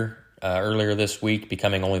the year earlier this week,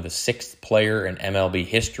 becoming only the 6th player in MLB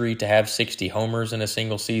history to have 60 homers in a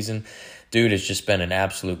single season. Dude has just been an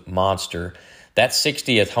absolute monster. That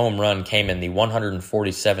 60th home run came in the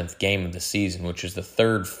 147th game of the season, which is the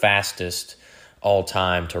third fastest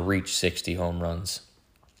all-time to reach 60 home runs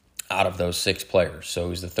out of those 6 players. So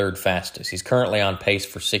he's the third fastest. He's currently on pace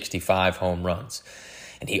for 65 home runs.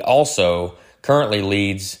 And he also currently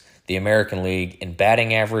leads the American League in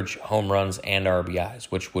batting average, home runs, and RBIs,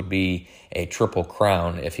 which would be a triple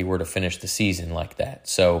crown if he were to finish the season like that.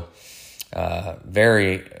 So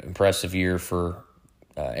very impressive year for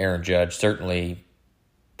Aaron Judge. Certainly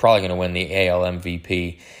probably going to win the AL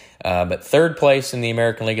MVP. But third place in the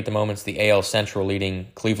American League at the moment is the AL Central leading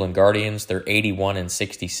Cleveland Guardians. They're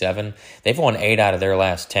 81-67. They've won 8 out of their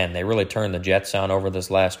last 10. They really turned the Jets on over this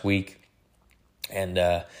last week. And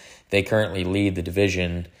they currently lead the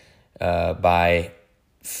division by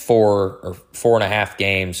 4.5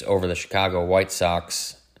 games over the Chicago White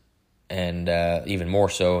Sox, and even more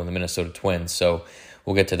so in the Minnesota Twins. So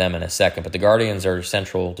we'll get to them in a second. But the Guardians are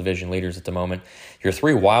Central Division leaders at the moment. Your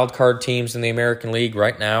 3 wild card teams in the American League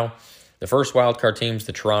right now. The first wild card team is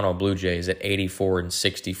the Toronto Blue Jays at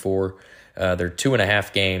 84-64. They're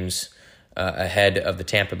 2.5 games ahead of the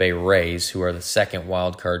Tampa Bay Rays, who are the second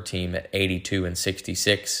wild card team at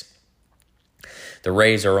 82-66. The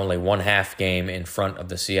Rays are only 1/2 game in front of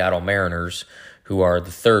the Seattle Mariners, who are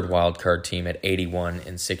the third wild card team at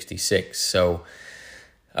 81-66. So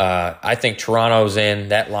I think Toronto's in.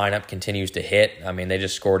 That lineup continues to hit. I mean, they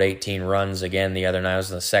just scored 18 runs again the other night. It was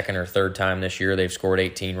the second or third time this year they've scored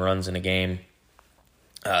 18 runs in a game.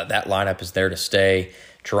 That lineup is there to stay.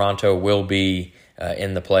 Toronto will be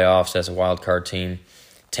in the playoffs as a wild card team.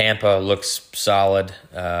 Tampa looks solid.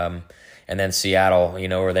 And then Seattle,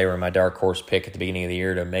 where they were my dark horse pick at the beginning of the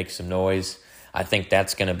year to make some noise. I think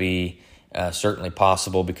that's going to be certainly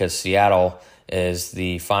possible because Seattle is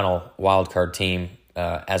the final wild card team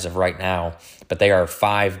as of right now, but they are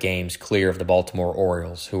 5 games clear of the Baltimore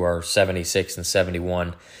Orioles, who are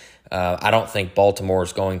 76-71. I don't think Baltimore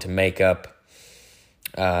is going to make up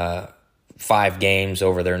 5 games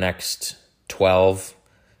over their next 12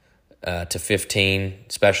 to 15,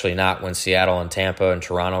 especially not when Seattle and Tampa and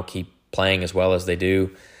Toronto keep playing as well as they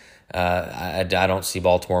do. I don't see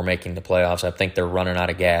Baltimore making the playoffs. I think they're running out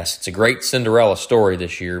of gas. It's a great Cinderella story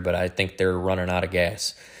this year, but I think they're running out of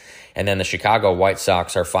gas. And then the Chicago White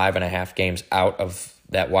Sox are 5.5 games out of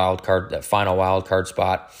that final wild card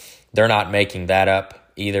spot. They're not making that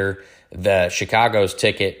up either. The Chicago's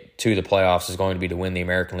ticket to the playoffs is going to be to win the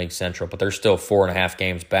American League Central, but they're still 4.5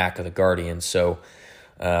 games back of the Guardians. So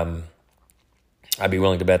I'd be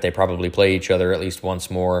willing to bet they probably play each other at least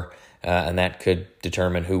once more. And that could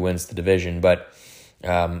determine who wins the division. But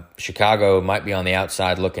Chicago might be on the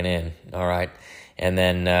outside looking in, all right? And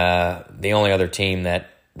then the only other team that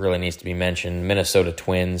really needs to be mentioned, Minnesota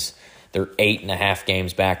Twins. They're 8.5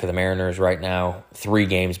 games back of the Mariners right now, 3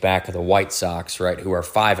 games back of the White Sox, right, who are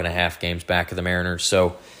 5.5 games back of the Mariners.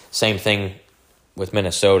 So same thing with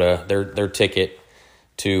Minnesota. Their ticket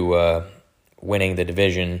to winning the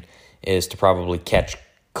division is to probably catch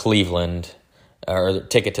Cleveland, or the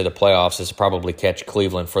ticket to the playoffs is to probably catch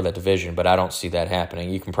Cleveland for the division, but I don't see that happening.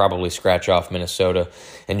 You can probably scratch off Minnesota,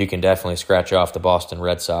 and you can definitely scratch off the Boston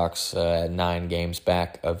Red Sox at 9 games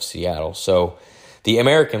back of Seattle. So the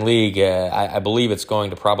American League, I believe it's going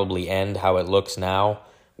to probably end how it looks now,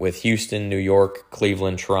 with Houston, New York,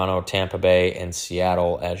 Cleveland, Toronto, Tampa Bay, and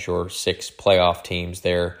Seattle as your 6 playoff teams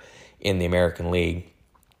there in the American League.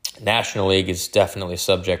 National League is definitely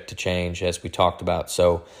subject to change, as we talked about,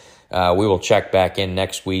 so we will check back in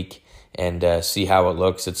next week and see how it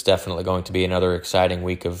looks. It's definitely going to be another exciting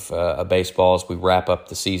week of baseball as we wrap up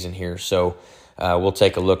the season here. So we'll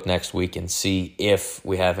take a look next week and see if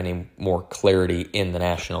we have any more clarity in the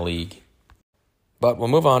National League. But we'll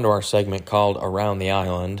move on to our segment called Around the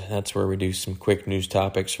Island. That's where we do some quick news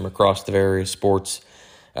topics from across the various sports.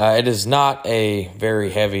 It is not a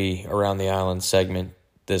very heavy Around the Island segment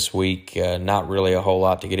this week. Not really a whole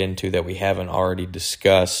lot to get into that we haven't already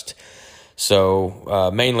discussed.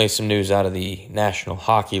 So mainly some news out of the National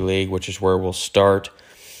Hockey League, which is where we'll start.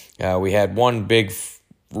 We had one big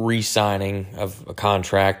re-signing of a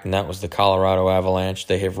contract, and that was the Colorado Avalanche.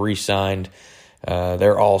 They have re-signed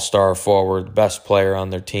their all-star forward, best player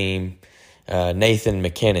on their team, Nathan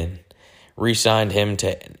MacKinnon, re-signed him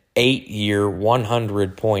to an 8-year,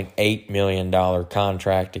 $100.8 million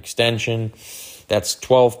contract extension. That's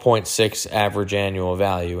 12.6 average annual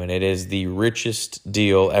value, and it is the richest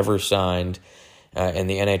deal ever signed in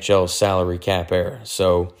the NHL salary cap era.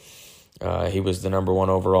 So he was the number one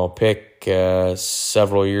overall pick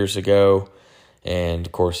several years ago, and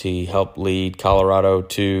of course he helped lead Colorado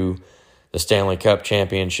to the Stanley Cup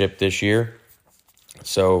championship this year.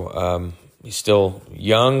 So he's still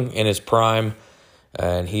young in his prime,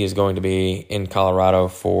 and he is going to be in Colorado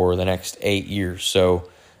for the next 8 years. So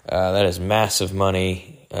that is massive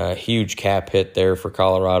money, huge cap hit there for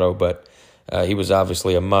Colorado, but he was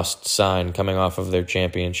obviously a must-sign coming off of their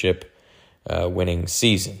championship winning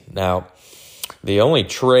season. Now, the only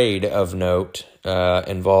trade of note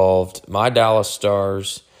involved my Dallas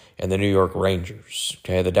Stars and the New York Rangers.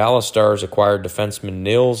 Okay, the Dallas Stars acquired defenseman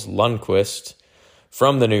Nils Lundkvist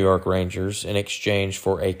from the New York Rangers in exchange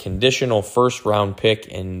for a conditional first-round pick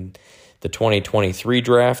in the 2023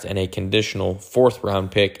 draft and a conditional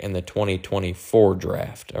fourth-round pick in the 2024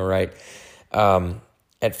 draft. All right.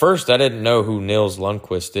 At first, I didn't know who Nils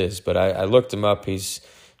Lundkvist is, but I looked him up. He's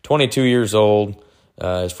 22 years old.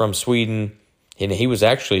 He's from Sweden. And he was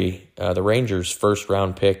actually the Rangers'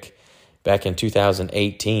 first-round pick back in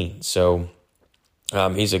 2018. So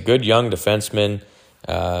he's a good young defenseman.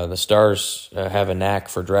 The Stars have a knack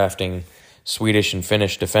for drafting Swedish and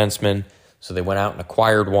Finnish defensemen, so they went out and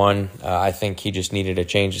acquired one. I think he just needed a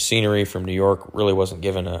change of scenery from New York. Really wasn't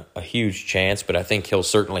given a huge chance, but I think he'll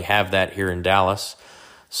certainly have that here in Dallas.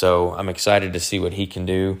 So I'm excited to see what he can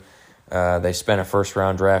do. They spent a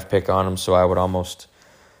first-round draft pick on him, so I would almost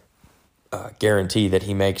guarantee that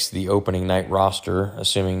he makes the opening night roster,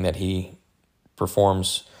 assuming that he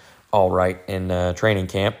performs all right in training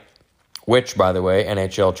camp, which, by the way,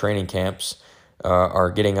 NHL training camps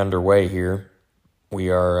are getting underway here. We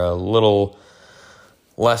are a little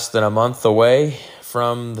less than a month away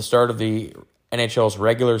from the start of the NHL's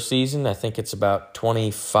regular season. I think it's about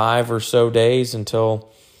 25 or so days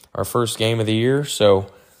until our first game of the year, so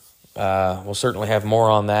we'll certainly have more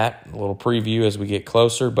on that, a little preview as we get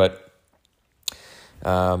closer, but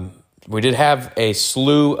we did have a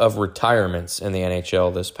slew of retirements in the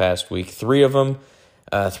NHL this past week. 3 of them,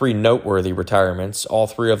 3 noteworthy retirements. All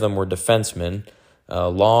 3 of them were defensemen,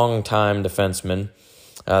 long-time defensemen.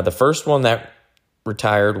 The first one that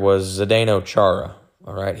retired was Zdeno Chara.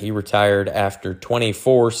 All right, he retired after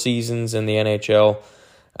 24 seasons in the NHL.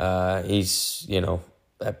 He's,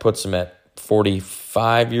 that puts him at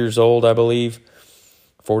 45 years old, I believe,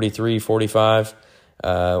 43, 45.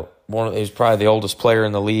 He's probably the oldest player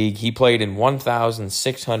in the league. He played in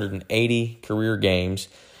 1,680 career games,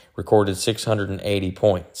 recorded 680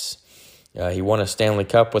 points. He won a Stanley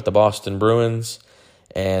Cup with the Boston Bruins,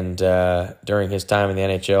 and during his time in the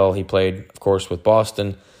NHL, he played, of course, with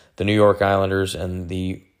Boston, the New York Islanders, and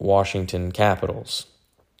the Washington Capitals.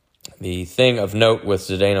 The thing of note with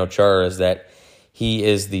Zdeno Chara is that he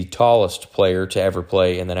is the tallest player to ever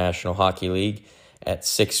play in the National Hockey League at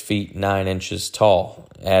 6 feet 9 inches tall.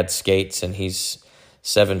 Add skates, and he's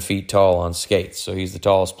 7 feet tall on skates. So he's the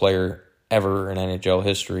tallest player ever in NHL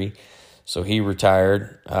history. So he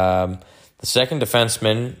retired. The second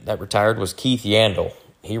defenseman that retired was Keith Yandle.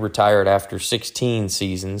 He retired after 16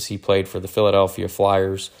 seasons. He played for the Philadelphia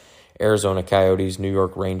Flyers, Arizona Coyotes, New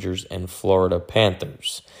York Rangers, and Florida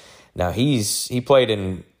Panthers. Now, he played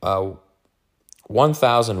in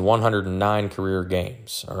 1,109 career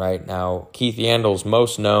games. All right. Now, Keith Yandle's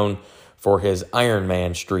most known for his Iron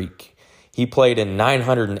Man streak. He played in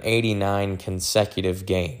 989 consecutive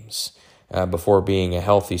games before being a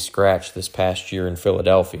healthy scratch this past year in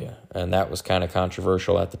Philadelphia, and that was kind of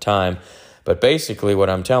controversial at the time. But basically, what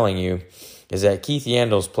I'm telling you is that Keith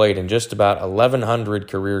Yandle's played in just about 1,100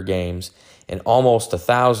 career games, and almost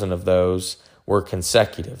 1,000 of those were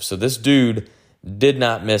consecutive. So this dude did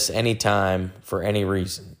not miss any time for any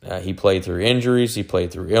reason. He played through injuries. He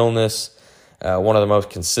played through illness. One of the most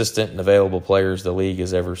consistent and available players the league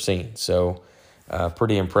has ever seen. So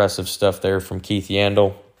pretty impressive stuff there from Keith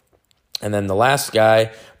Yandle. And then the last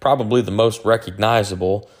guy, probably the most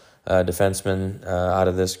recognizable defenseman out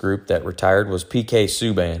of this group that retired, was P.K.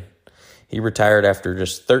 Subban. He retired after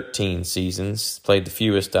just 13 seasons, played the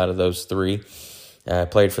fewest out of those 3.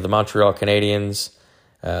 Played for the Montreal Canadiens,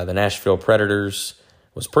 the Nashville Predators,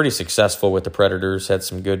 was pretty successful with the Predators, had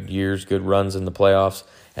some good years, good runs in the playoffs,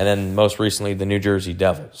 and then most recently the New Jersey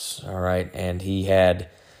Devils. All right, and he had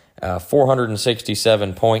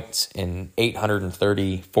 467 points in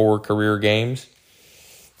 834 career games.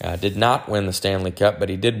 Did not win the Stanley Cup, but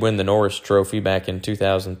he did win the Norris Trophy back in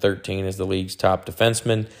 2013 as the league's top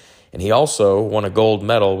defenseman. And he also won a gold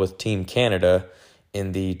medal with Team Canada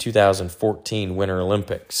in the 2014 Winter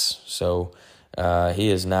Olympics. So he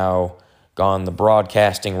has now gone the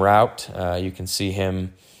broadcasting route. You can see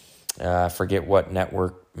him, I forget what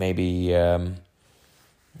network, maybe, I'm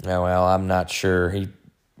not sure.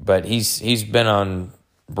 But he's been on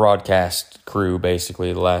broadcast crew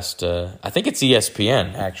basically the last, I think it's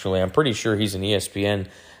ESPN actually. I'm pretty sure he's an ESPN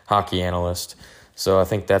hockey analyst. So I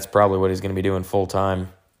think that's probably what he's going to be doing full time.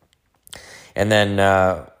 And then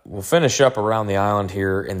we'll finish up around the island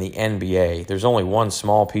here in the NBA. There's only one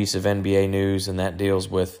small piece of NBA news, and that deals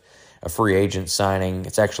with a free agent signing.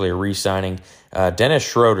 It's actually a re-signing. Dennis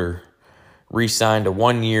Schroeder re-signed a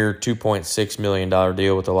 1-year, $2.6 million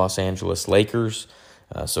deal with the Los Angeles Lakers.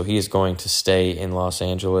 So he is going to stay in Los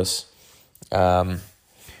Angeles.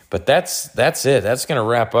 But that's it. That's going to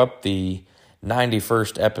wrap up the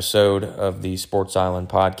 91st episode of the Sports Island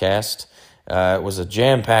podcast. It was a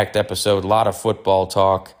jam-packed episode, a lot of football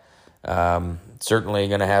talk. Certainly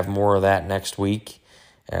going to have more of that next week.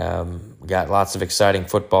 We got lots of exciting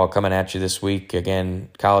football coming at you this week. Again,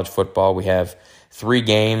 college football, we have 3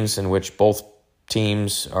 games in which both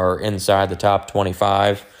teams are inside the top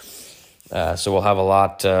 25. So we'll have a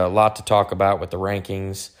lot to talk about with the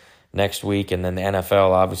rankings next week. And then the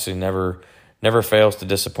NFL obviously never fails to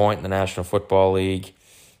disappoint in the National Football League.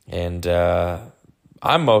 And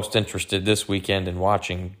I'm most interested this weekend in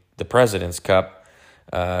watching the President's Cup.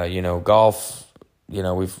 Golf,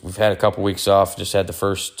 we've had a couple weeks off, just had the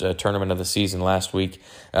first tournament of the season last week.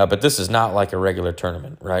 But this is not like a regular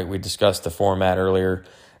tournament, right? We discussed the format earlier.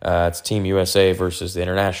 It's Team USA versus the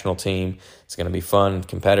international team. It's going to be fun,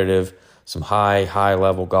 competitive, some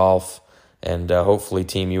high-level golf, and hopefully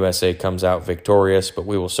Team USA comes out victorious, but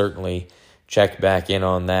we will certainly check back in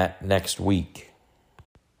on that next week.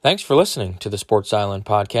 Thanks for listening to the Sports Island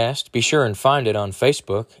Podcast. Be sure and find it on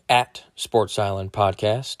Facebook at Sports Island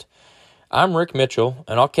Podcast. I'm Rick Mitchell,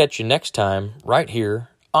 and I'll catch you next time right here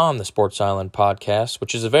on the Sports Island Podcast,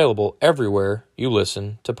 which is available everywhere you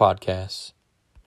listen to podcasts.